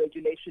normal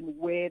regulation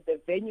where the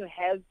venue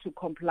has to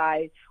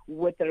comply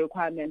with the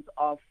requirements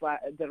of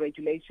the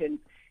regulations.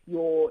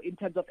 In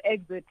terms of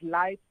exit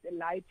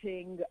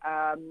lighting,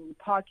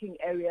 parking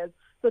areas.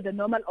 So the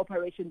normal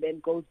operation then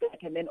goes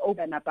back, and then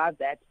over and above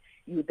that,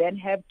 you then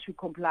have to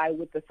comply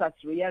with the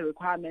SASRIA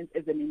requirements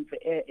as an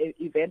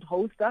event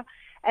hoster,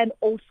 and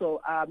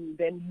also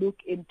then look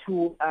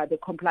into the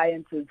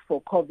compliances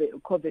for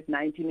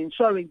COVID-19,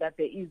 ensuring that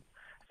there is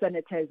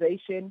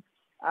sanitization,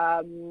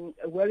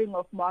 wearing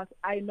of masks.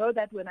 I know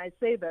that when I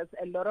say this,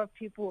 a lot of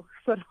people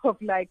sort of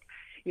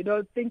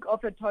think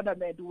of a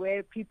tournament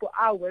where people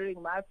are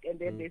wearing masks and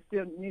then they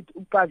still need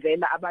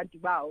upavela abantu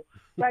bao.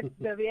 But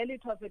the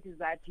reality of it is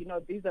that,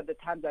 these are the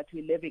times that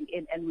we're living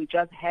in, and we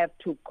just have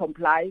to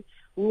comply.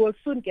 We will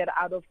soon get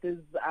out of these,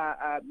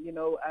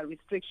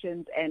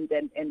 restrictions and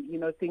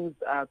things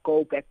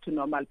go back to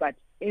normal. But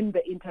in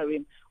the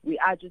interim, we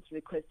are just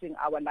requesting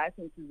our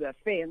licenses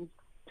fans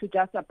to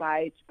just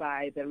abide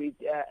by the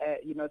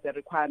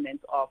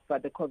requirements of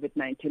the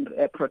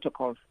COVID-19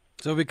 protocols.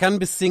 So we can't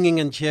be singing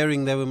and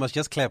cheering there, we must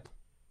just clap.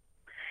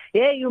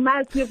 Yeah, you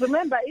must. You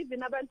remember,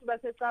 even abantu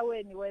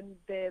basecaweni, when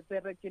the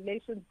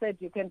regulations said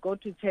you can go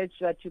to church,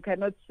 that you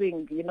cannot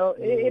sing,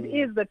 it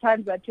is the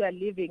times that you are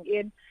living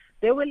in.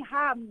 They will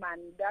harm, man.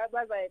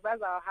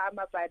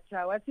 But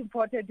what's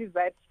important is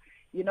that,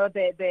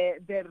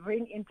 the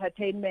ring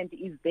entertainment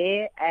is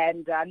there,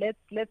 and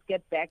let's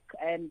get back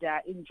and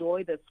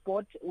enjoy the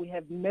sport. We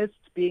have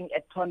missed being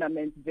at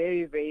tournaments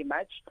very, very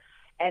much.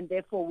 And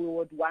therefore, we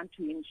would want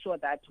to ensure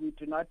that we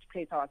do not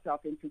place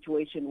ourselves in a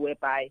situation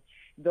whereby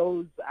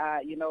those,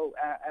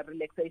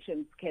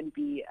 relaxations can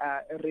be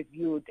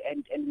reviewed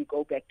and we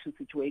go back to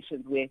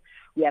situations where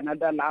we are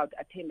not allowed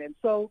attendance.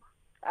 So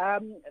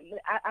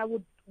I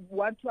would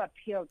want to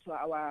appeal to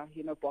our,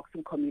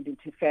 boxing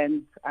community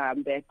fans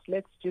that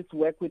let's just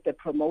work with the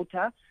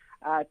promoter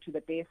to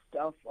the best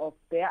of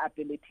their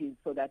abilities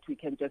so that we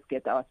can just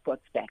get our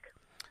sports back.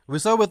 We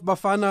saw with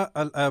Bafana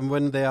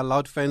when they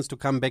allowed fans to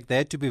come back, they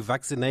had to be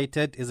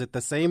vaccinated. Is it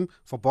the same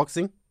for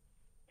boxing?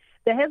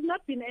 There has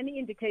not been any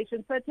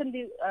indication.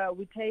 Certainly,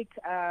 we take,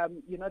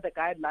 the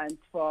guidelines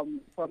from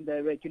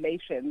the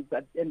regulations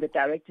and the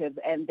directives,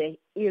 and there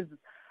is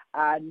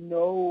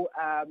no,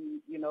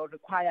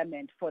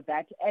 requirement for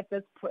that at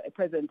this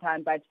present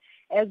time. But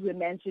as we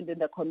mentioned in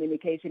the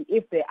communication,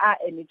 if there are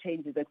any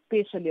changes,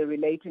 especially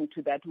relating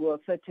to that, we will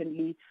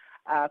certainly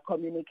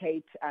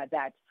communicate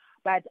that.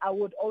 But I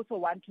would also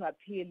want to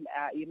appeal,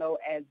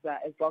 as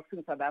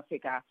Boxing South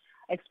Africa,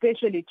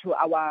 especially to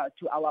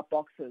our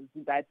boxers,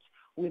 that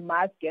we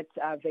must get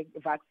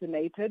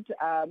vaccinated.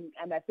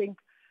 And I think,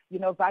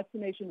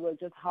 vaccination will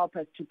just help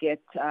us to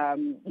get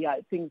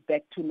things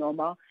back to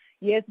normal.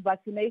 Yes,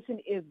 vaccination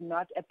is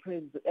not a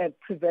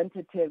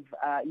preventative,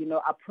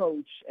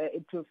 approach.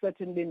 It will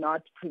certainly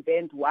not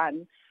prevent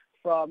one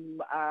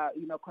from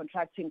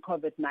contracting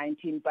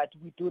COVID-19, but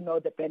we do know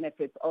the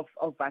benefits of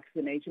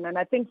vaccination. And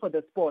I think for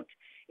the sport,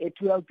 it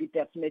will be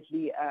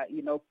definitely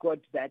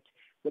good that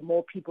the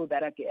more people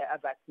that are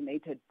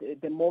vaccinated,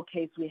 the more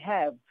case we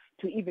have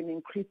to even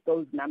increase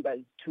those numbers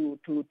to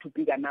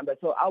bigger numbers.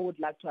 So I would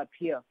like to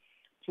appeal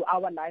to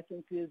our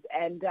licenses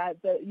and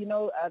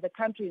the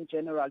country in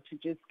general to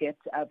just get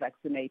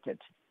vaccinated.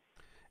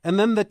 And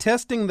then the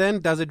testing, then,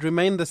 does it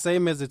remain the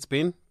same as it's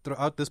been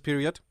throughout this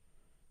period?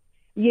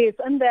 Yes,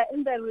 and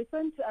in the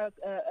recent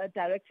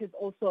directives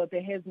also,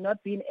 there has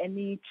not been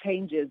any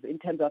changes in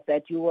terms of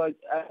that. You will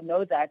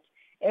know that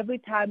every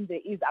time there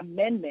is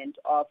amendment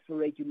of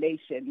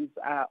regulations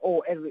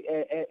or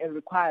a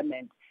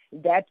requirement,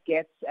 that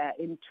gets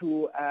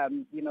into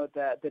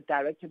the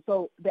directive.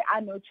 So there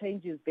are no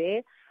changes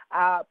there,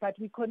 but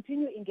we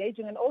continue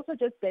engaging and also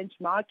just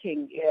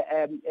benchmarking,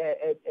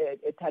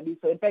 Tabi.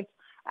 So in fact,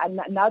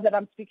 and now that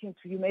I'm speaking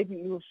to you, maybe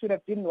you should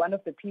have been one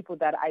of the people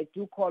that I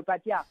do call.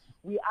 But yeah,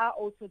 we are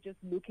also just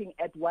looking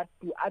at what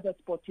do other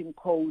sporting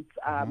codes,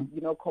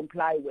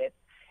 comply with,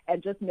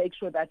 and just make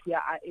sure that we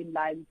are in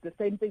line. The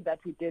same thing that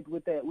we did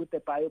with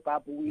the bio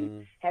bubble.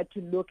 We had to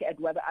look at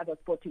whether other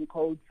sporting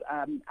codes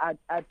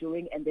are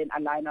doing, and then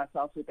align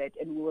ourselves with it,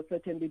 and we will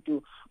certainly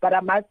do. But I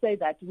must say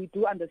that we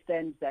do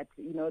understand that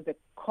the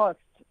cost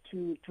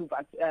to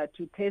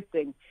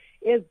testing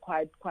is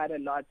quite a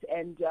lot,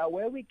 and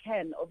where we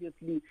can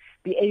obviously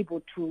be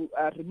able to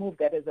remove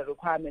that as a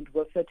requirement,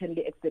 we'll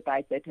certainly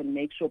expedite that and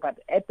make sure. But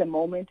at the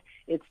moment,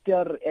 it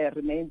still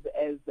remains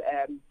as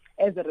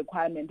a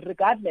requirement,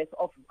 regardless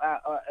of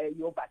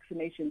your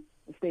vaccination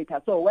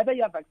status. So whether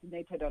you are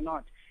vaccinated or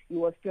not, you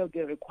will still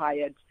be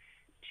required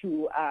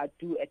to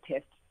do a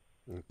test.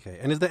 Okay.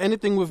 And is there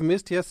anything we've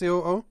missed here,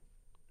 COO?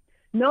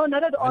 No,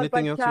 not at all.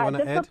 Anything else you want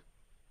to add?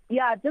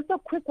 Just a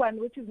quick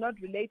one, which is not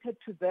related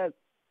to this.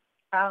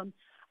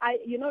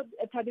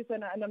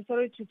 Tadison, and I'm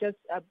sorry to just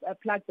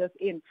plug this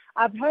in.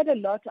 I've heard a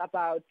lot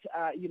about,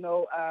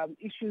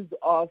 issues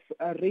of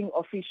ring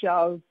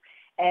officials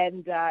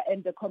and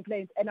the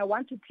complaints. And I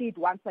want to plead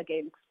once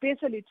again,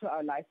 especially to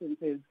our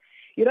licenses.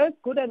 It's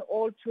good and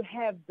all to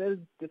have this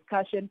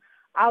discussion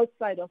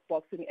outside of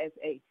Boxing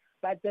SA.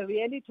 But the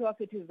reality of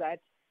it is that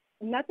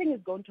nothing is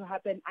going to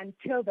happen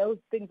until those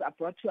things are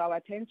brought to our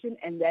attention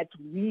and that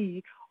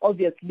we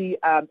obviously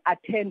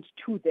attend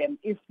to them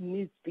if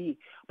needs be.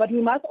 But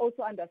we must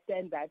also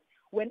understand that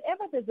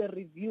whenever there's a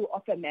review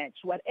of a match,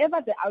 whatever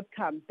the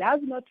outcome,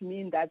 does not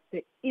mean that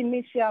the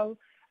initial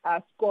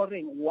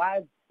scoring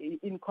was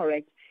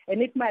incorrect.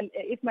 And if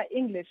my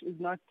English is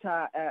not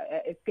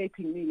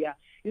escaping me here,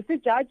 you see,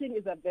 judging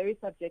is a very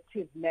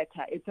subjective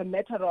matter. It's a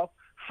matter of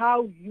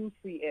how you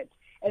see it.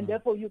 And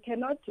therefore, you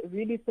cannot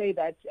really say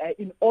that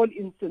in all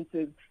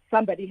instances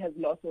somebody has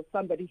lost or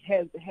somebody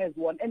has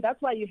won. And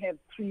that's why you have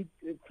three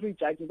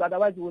judges.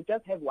 Otherwise, you will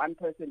just have one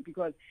person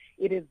because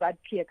it is that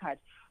clear-cut.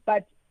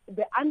 But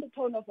the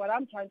undertone of what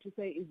I'm trying to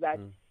say is that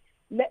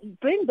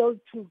bring those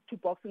to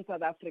Boxing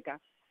South Africa.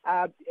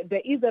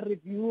 There is a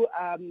review,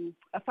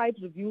 a fight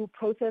review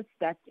process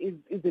that is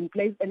in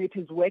place, and it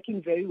is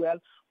working very well.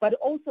 But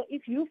also,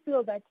 if you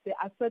feel that there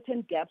are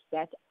certain gaps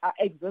that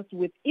exist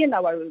within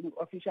our ring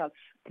officials,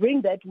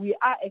 bring that. We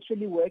are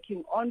actually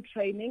working on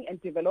training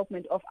and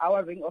development of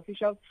our ring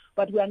officials,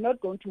 but we are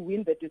not going to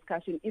win the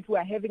discussion if we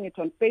are having it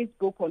on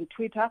Facebook, on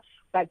Twitter,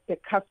 but the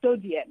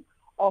custodian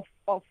of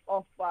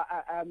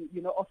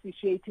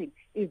officiating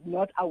is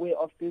not aware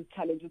of these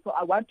challenges. So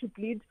I want to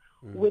plead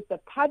with the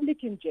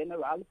public in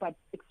general, but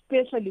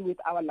especially with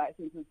our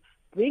licenses,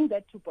 bring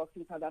that to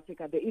Boxing South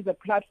Africa. There is a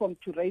platform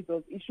to raise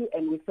those issues,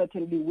 and we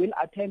certainly will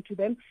attend to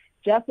them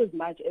just as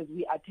much as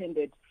we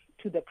attended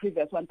to the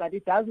previous one. But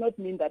it does not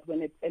mean that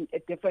when a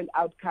different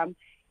outcome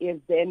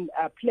is then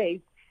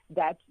placed,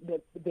 that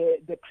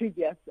the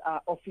previous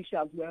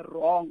officials were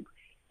wrong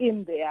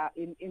in their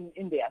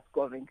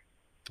scoring.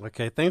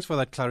 Okay, thanks for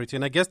that clarity.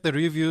 And I guess the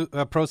review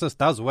process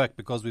does work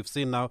because we've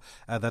seen now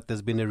that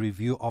there's been a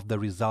review of the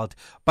result.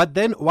 But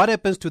then what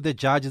happens to the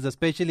judges,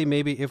 especially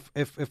maybe if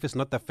it's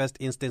not the first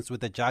instance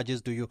with the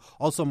judges? Do you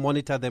also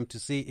monitor them to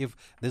see if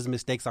these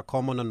mistakes are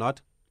common or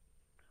not?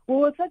 We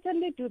will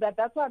certainly do that.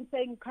 That's why I'm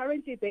saying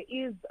currently there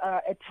is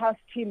a task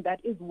team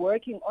that is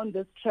working on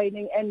this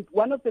training. And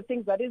one of the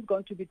things that is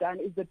going to be done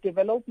is the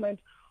development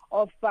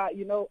of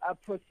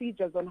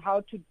procedures on how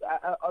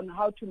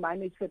to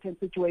manage certain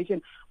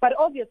situations. But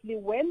obviously,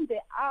 when there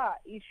are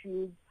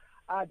issues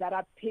that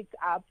are picked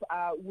up,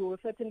 we will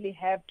certainly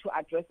have to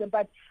address them.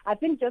 But I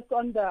think just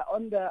on the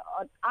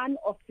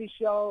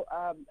unofficial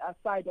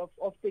side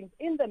of things,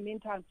 in the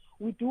meantime,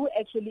 we do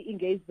actually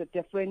engage the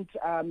different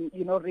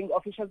ring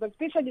officials,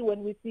 especially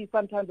when we see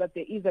sometimes that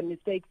there is a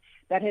mistake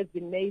that has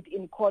been made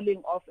in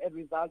calling off a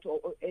result or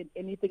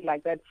anything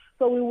like that.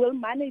 So we will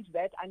manage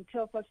that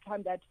until such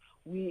time that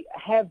we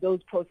have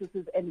those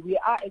processes, and we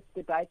are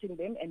expediting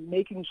them and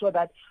making sure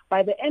that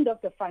by the end of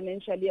the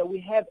financial year we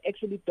have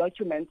actually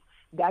documents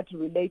that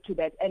relate to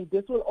that. And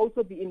this will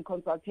also be in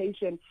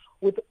consultation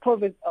with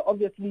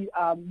obviously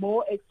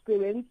more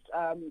experienced,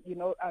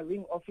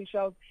 ring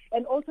officials,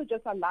 and also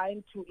just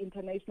aligned to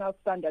international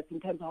standards in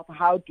terms of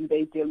how do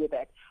they deal with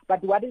that.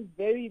 But what is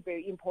very,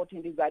 very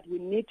important is that we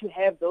need to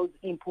have those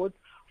inputs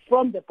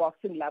from the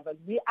boxing level.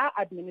 We are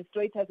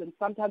administrators, and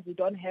sometimes we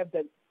don't have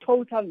the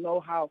total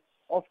know-how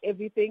of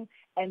everything,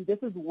 and this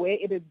is where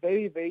it is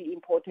very, very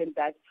important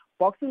that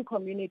boxing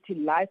community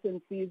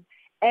licensees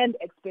and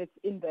experts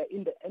in the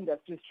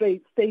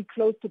industry stay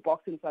close to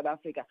Boxing South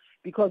Africa,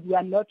 because we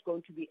are not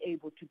going to be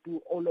able to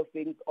do all of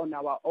things on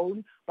our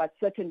own, but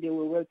certainly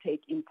we will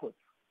take inputs.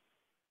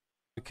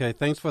 Okay,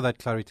 thanks for that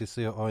clarity,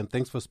 COO, and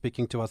thanks for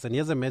speaking to us. And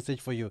here's a message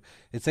for you.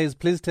 It says,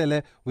 please tell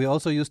her we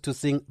also used to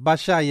sing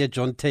Bashaye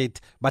John Tate,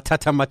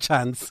 Batata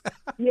Machans.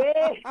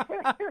 Yeah.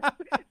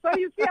 So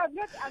you see,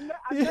 I'm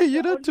not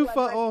you're not too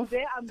far off.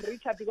 Today I'm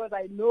richer because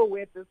I know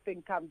where this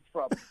thing comes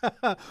from.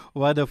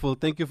 Wonderful.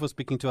 Thank you for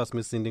speaking to us,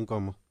 Ms. Cindy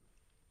Nkomo.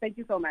 Thank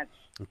you so much.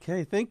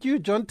 Okay, thank you.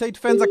 John Tate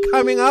fans are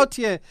coming out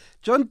here.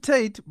 John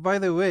Tate, by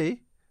the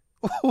way,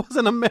 was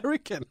an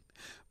American.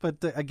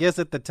 But I guess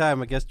at the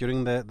time,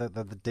 during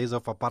the days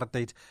of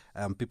apartheid,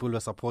 people were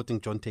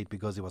supporting John Tate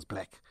because he was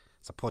black,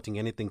 supporting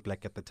anything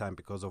black at the time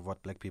because of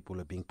what black people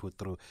were being put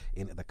through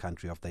in the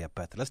country of their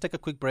birth. Let's take a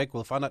quick break.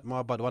 We'll find out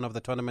more about one of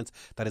the tournaments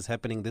that is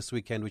happening this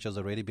weekend, which has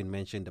already been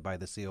mentioned by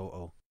the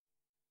COO.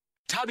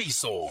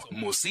 Thabiso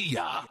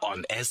Mosia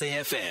on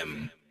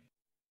SAFM.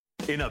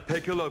 In a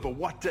pickle over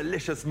what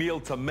delicious meal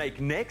to make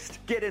next?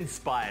 Get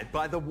inspired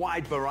by the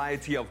wide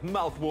variety of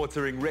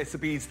mouth-watering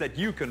recipes that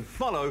you can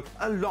follow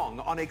along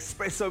on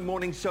Expresso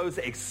Morning Show's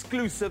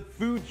exclusive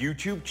food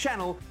YouTube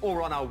channel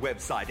or on our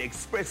website,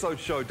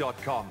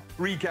 expressoshow.com.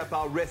 Recap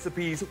our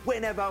recipes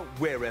whenever,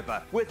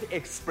 wherever with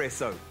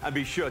Expresso. And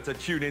be sure to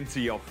tune into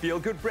your Feel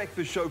Good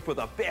Breakfast Show for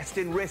the best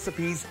in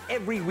recipes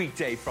every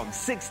weekday from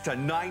 6 to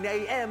 9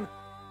 a.m.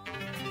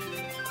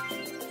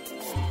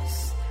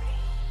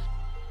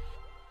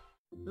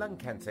 Lung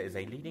cancer is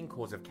a leading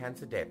cause of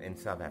cancer death in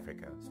South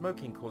Africa.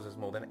 Smoking causes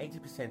more than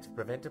 80% of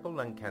preventable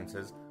lung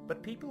cancers,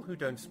 but people who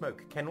don't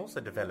smoke can also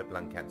develop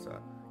lung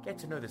cancer. Get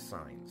to know the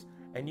signs.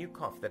 A new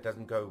cough that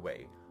doesn't go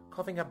away,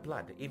 coughing up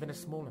blood, even a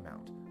small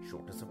amount,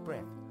 shortness of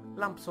breath,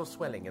 lumps or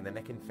swelling in the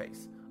neck and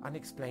face,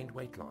 unexplained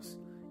weight loss.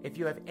 If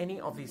you have any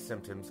of these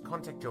symptoms,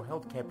 contact your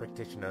healthcare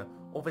practitioner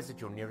or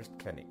visit your nearest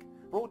clinic.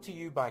 Brought to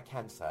you by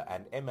Cancer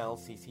and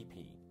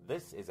MLCCP.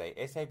 This is a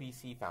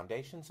SABC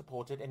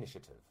Foundation-supported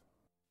initiative.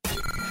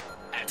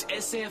 At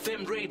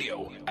SAFM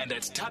Radio and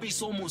at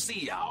Thabiso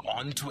Mosia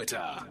on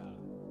Twitter.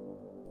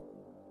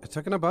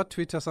 Talking about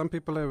Twitter, some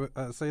people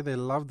say they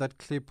love that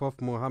clip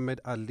of Muhammad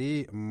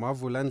Ali.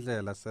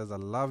 Mavulandlela says, I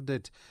loved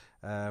it.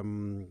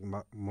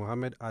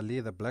 Muhammad Ali,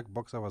 the black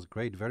boxer, was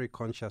great, very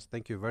conscious.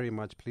 Thank you very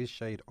much. Please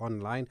share it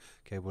online.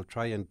 Okay, we'll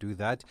try and do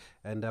that.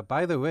 And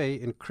by the way,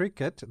 in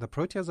cricket, the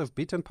Proteas have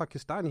beaten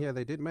Pakistan here.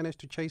 They did manage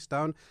to chase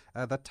down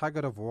that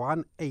target of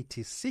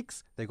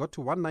 186. They got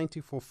to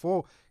 190 for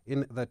 4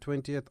 in the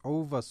 20th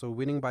over. So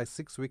winning by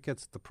 6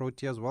 wickets, the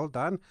Proteas. Well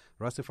done.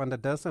 Rassie van der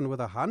Dussen with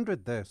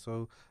 100 there.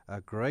 So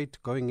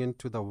great going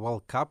into the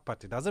World Cup.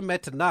 But it doesn't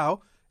matter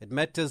now. It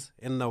matters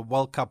in the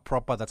World Cup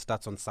proper that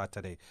starts on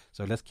Saturday.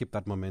 So let's keep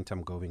that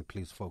momentum going,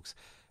 please, folks.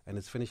 And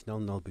it's finished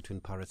 0-0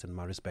 between Pirates and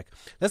Maritzburg.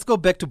 Let's go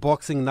back to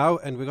boxing now,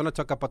 and we're going to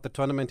talk about the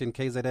tournament in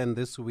KZN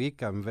this week,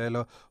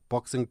 Mvelo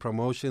Boxing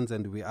Promotions,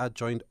 and we are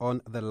joined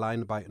on the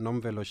line by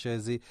Nomvelo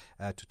Shezi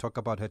to talk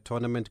about her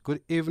tournament.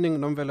 Good evening,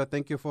 Nomvelo.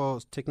 Thank you for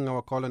taking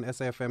our call on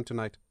SAFM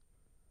tonight.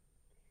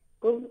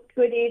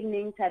 Good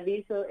evening,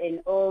 Thabiso,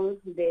 and all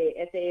the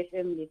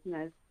SAFM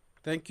listeners.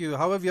 Thank you.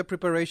 How have your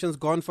preparations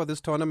gone for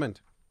this tournament?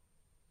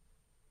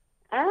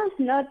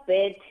 Not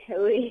bad.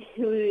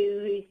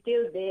 We're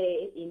still there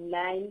in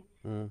line,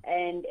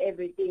 and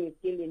everything is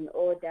still in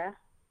order.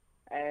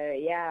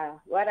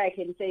 What I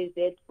can say is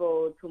that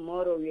for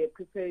tomorrow we are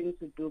preparing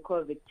to do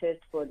COVID test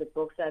for the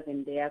boxers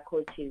and their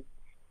coaches.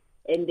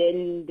 And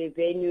then the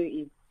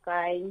venue is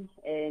fine,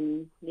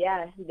 and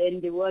then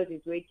the world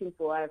is waiting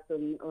for us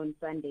on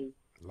Sunday.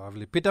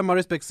 Lovely.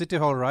 Pietermaritzburg City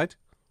Hall, right?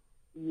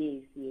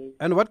 Yes.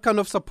 And what kind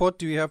of support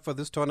do you have for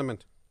this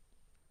tournament?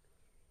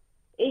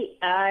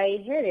 I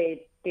had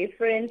a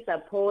different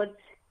support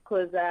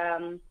because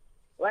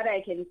what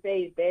I can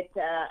say is that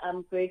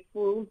I'm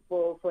grateful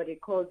for the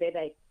call that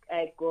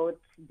I got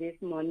this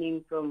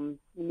morning from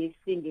Miss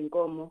Cindy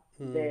Nkomo,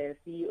 the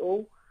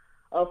CEO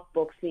of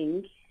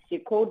boxing. She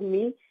called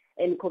me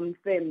and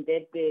confirmed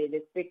that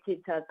the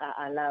spectators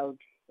are allowed.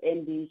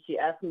 And she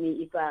asked me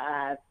if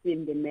I have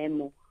seen the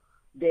memo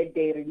that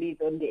they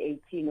released on the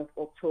 18th of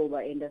October.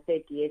 And I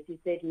said yes. He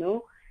said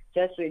no.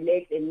 Just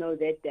relax and know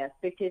that the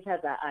spectators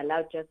are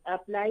allowed. Just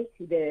apply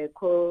the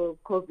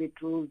COVID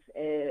rules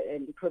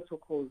and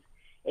protocols,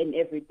 and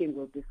everything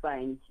will be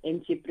fine.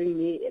 And she brings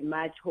me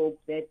much hope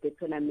that the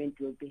tournament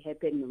will be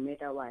happening no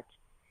matter what.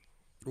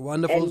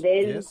 Wonderful. And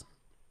then yes.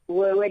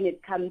 When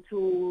it comes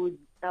to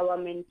our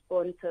main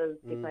sponsors,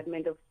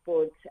 Department of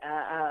Sports,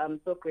 I'm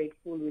so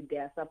grateful with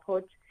their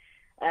support.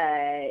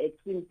 It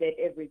seems that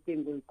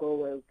everything will go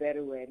well,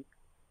 very well.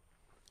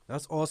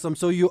 That's awesome.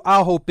 So you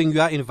are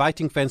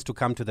inviting fans to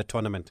come to the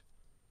tournament?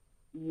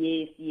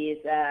 Yes,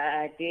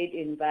 I did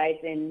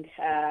invite, and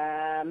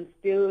I'm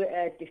still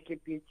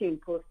distributing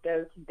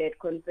posters that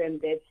confirm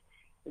that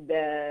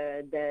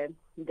the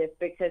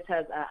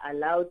spectators are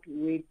allowed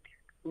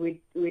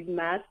with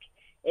masks,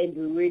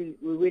 and we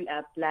will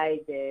apply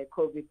the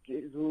COVID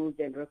rules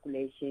and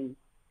regulations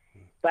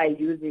by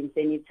using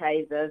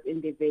sanitizers in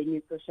the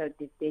venue, social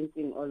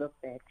distancing, all of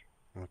that.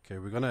 Okay,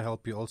 we're going to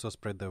help you also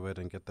spread the word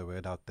and get the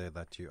word out there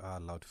that you are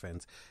allowed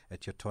fans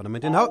at your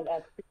tournament. And how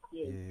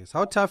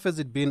tough has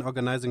it been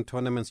organizing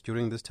tournaments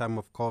during this time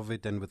of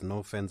COVID and with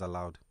no fans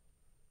allowed?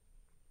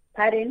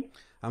 Pardon?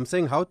 I'm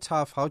saying how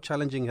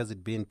challenging has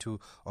it been to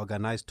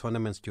organize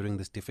tournaments during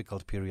this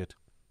difficult period?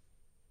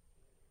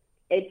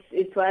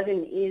 It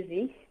wasn't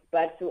easy,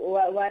 but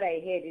what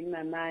I had in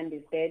my mind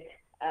is that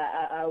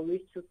I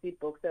wish to see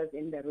boxers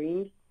in the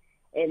ring.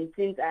 And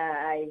since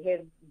I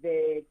have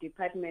the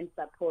department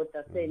support,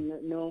 I say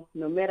no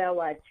matter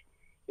what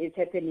is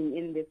happening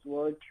in this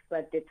world,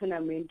 but the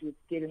tournament will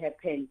still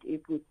happen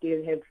if we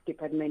still have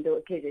Department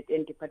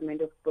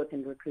of Sport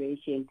and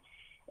Recreation.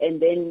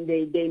 And then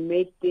they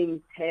made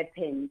things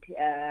happen.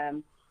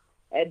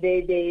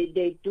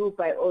 They do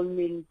by all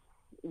means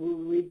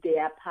with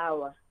their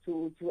power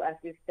to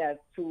assist us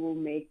to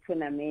make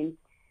tournaments.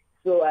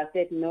 So I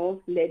said,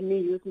 no, let me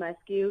use my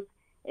skills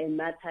and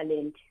my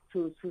talent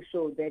to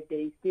show that there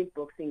is still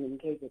boxing in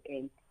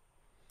KZN.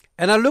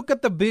 And I look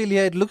at the bill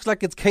here, it looks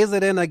like it's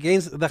KZN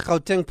against the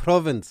Gauteng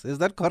province. Is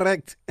that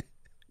correct?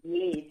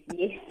 Yes.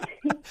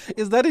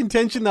 Is that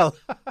intentional?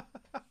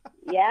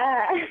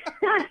 Yeah.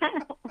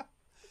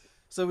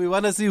 So we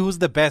want to see who's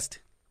the best.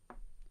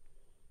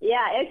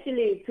 Yeah,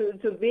 actually, to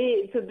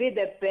be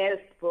the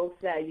best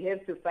boxer, you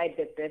have to fight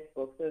the best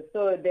boxer.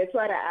 So that's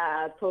what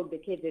I told the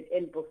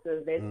KZN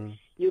boxers, that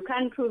you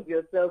can't prove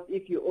yourself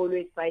if you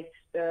always fight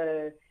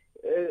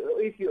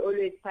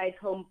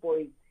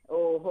homeboys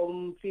or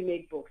home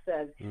female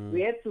boxers.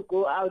 We have to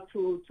go out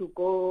to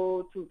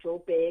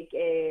Joburg,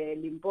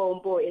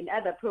 Limpopo, and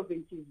other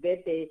provinces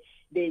that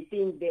they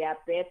think they are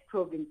best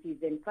provinces,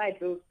 and fight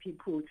those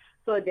people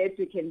so that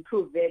we can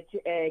prove that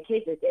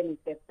KZN is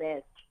the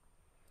best.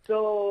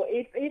 So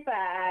if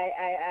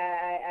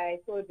I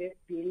saw this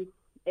bill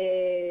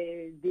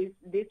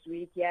this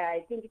week,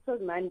 I think it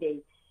was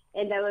Monday,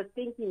 and I was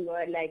thinking,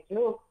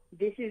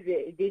 this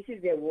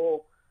is a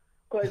war.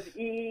 Because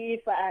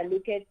if I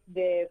look at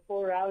the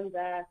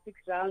 4-rounder,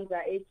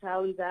 6-rounder,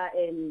 8-rounder,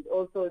 and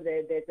also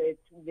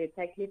the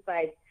tackle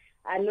fight,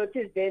 I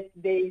noticed that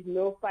there is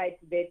no fight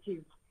that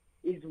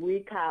is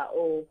weaker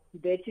or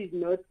that is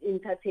not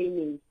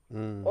entertaining.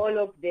 All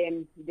of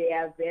them, they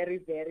are very,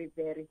 very,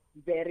 very,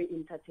 very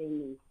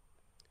entertaining.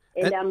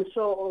 And I'm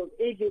sure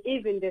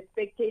even the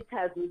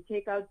spectators will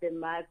take out the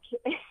mask.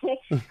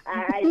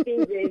 I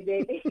think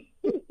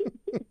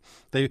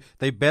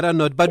they better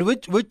not. But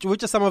which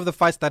are some of the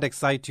fights that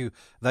excite you,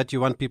 that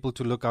you want people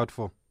to look out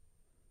for?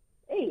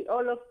 Hey,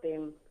 all of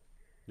them.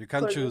 You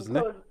can't choose,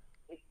 no?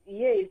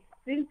 Yes,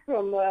 since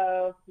from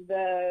the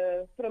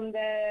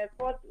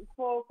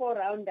 4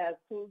 rounders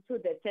to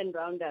the 10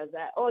 rounders,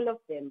 all of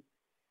them,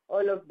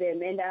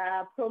 and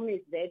I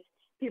promise that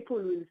people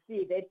will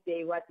see that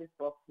day what is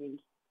boxing.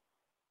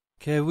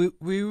 Okay, we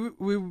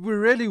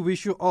really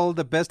wish you all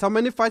the best. How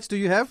many fights do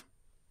you have?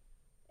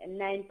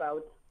 9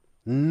 bouts.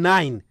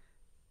 9?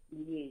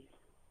 Yes.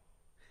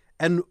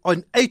 And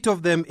on 8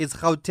 of them is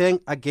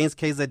Gauteng against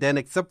KZN,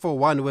 except for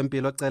one when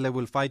Mpilo Cele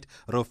will fight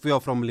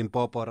Rofio from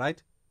Limpopo,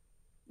 right?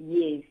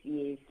 Yes.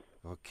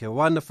 Okay,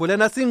 wonderful.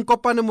 And I think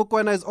Kopane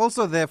Mokoena is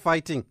also there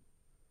fighting.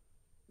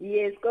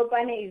 Yes,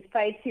 Kopane is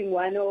fighting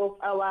one of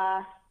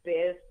our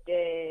best,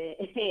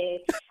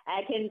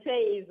 I can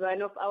say he's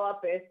one of our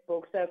best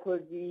boxers,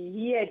 because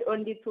he had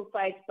only 2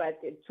 fights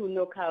but 2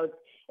 knockouts,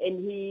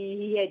 and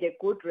he had a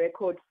good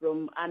record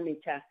from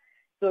amateur.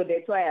 So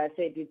that's why I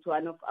said it's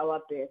one of our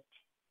best.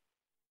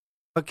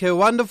 Okay,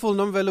 wonderful,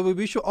 Nomvelo. We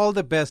wish you all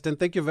the best, and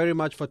thank you very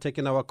much for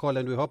taking our call,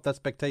 and we hope that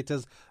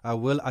spectators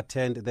will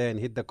attend there and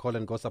hit the call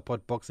and go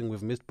support boxing.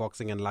 We've missed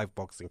boxing and live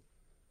boxing.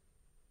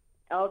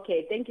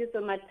 Okay, thank you so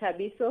much,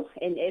 Tabiso,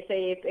 and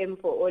SAFM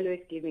for always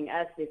giving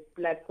us this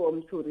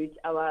platform to reach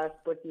our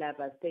sport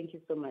lovers. Thank you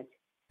so much.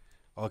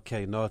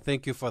 Okay, no,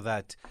 thank you for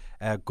that.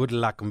 Good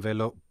luck,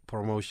 Mvelo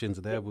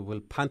Promotions there. We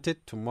will punt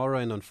it tomorrow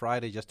and on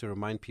Friday just to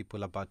remind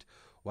people about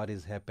what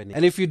is happening.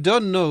 And if you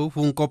don't know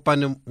who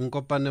Nkopane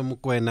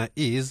Mokoena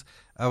is,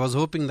 I was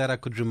hoping that I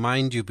could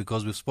remind you,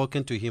 because we've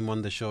spoken to him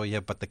on the show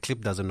here, but the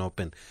clip doesn't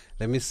open.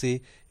 Let me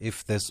see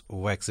if this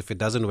works. If it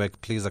doesn't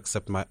work, please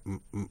accept my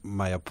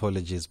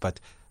apologies,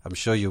 but I'm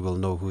sure you will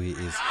know who he is.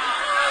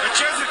 But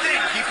here's the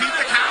thing, he beat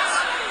the counts,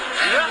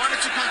 and he wanted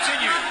to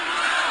continue.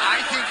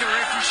 I think the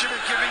referee should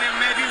have given him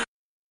maybe...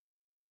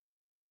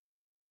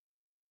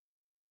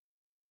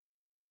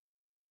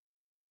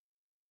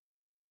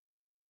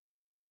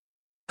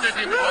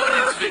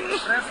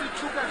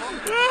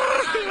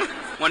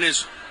 One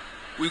is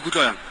we good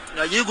on.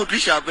 I you good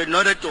sharp, but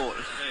not at all.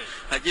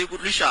 I you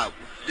good sharp.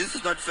 This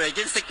is not fair.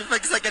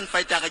 Second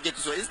fight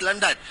so it's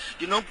London.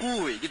 You know,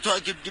 you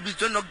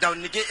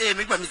knockdown. This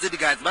is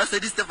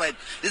the fight.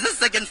 This is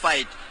second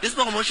fight. This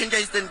promotion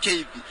is Eastern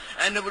Cape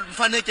and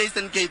Fane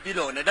Eastern Cape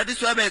alone. That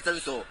is why I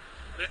so.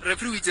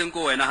 Referee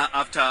go and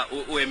after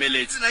OMLH.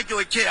 It's like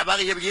okay,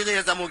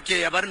 I'm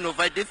okay, about no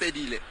fight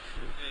defendile.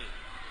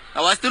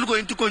 I was still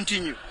going to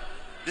continue.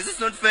 This is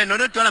not fair.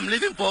 Not at all. I'm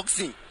leaving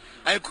boxing.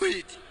 I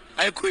quit.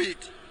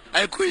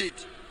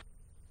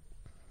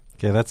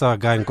 Okay, that's our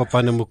guy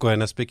Nkopane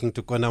Mokoena speaking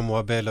to Kona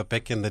Moabelo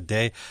back in the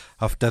day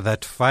after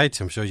that fight.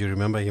 I'm sure you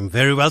remember him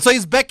very well. So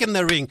he's back in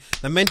the ring.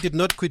 The man did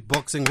not quit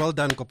boxing. Well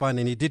done, Nkopane.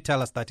 And he did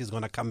tell us that he's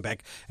going to come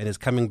back and he's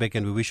coming back.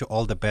 And we wish you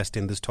all the best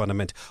in this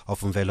tournament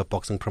of Mvelo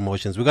Boxing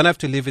Promotions. We're going to have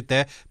to leave it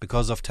there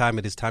because of time.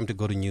 It is time to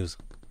go to news.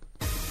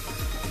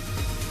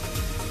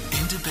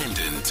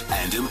 Independent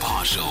and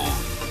impartial.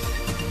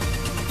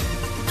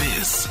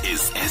 This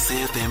is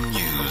SAFM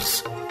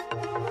News.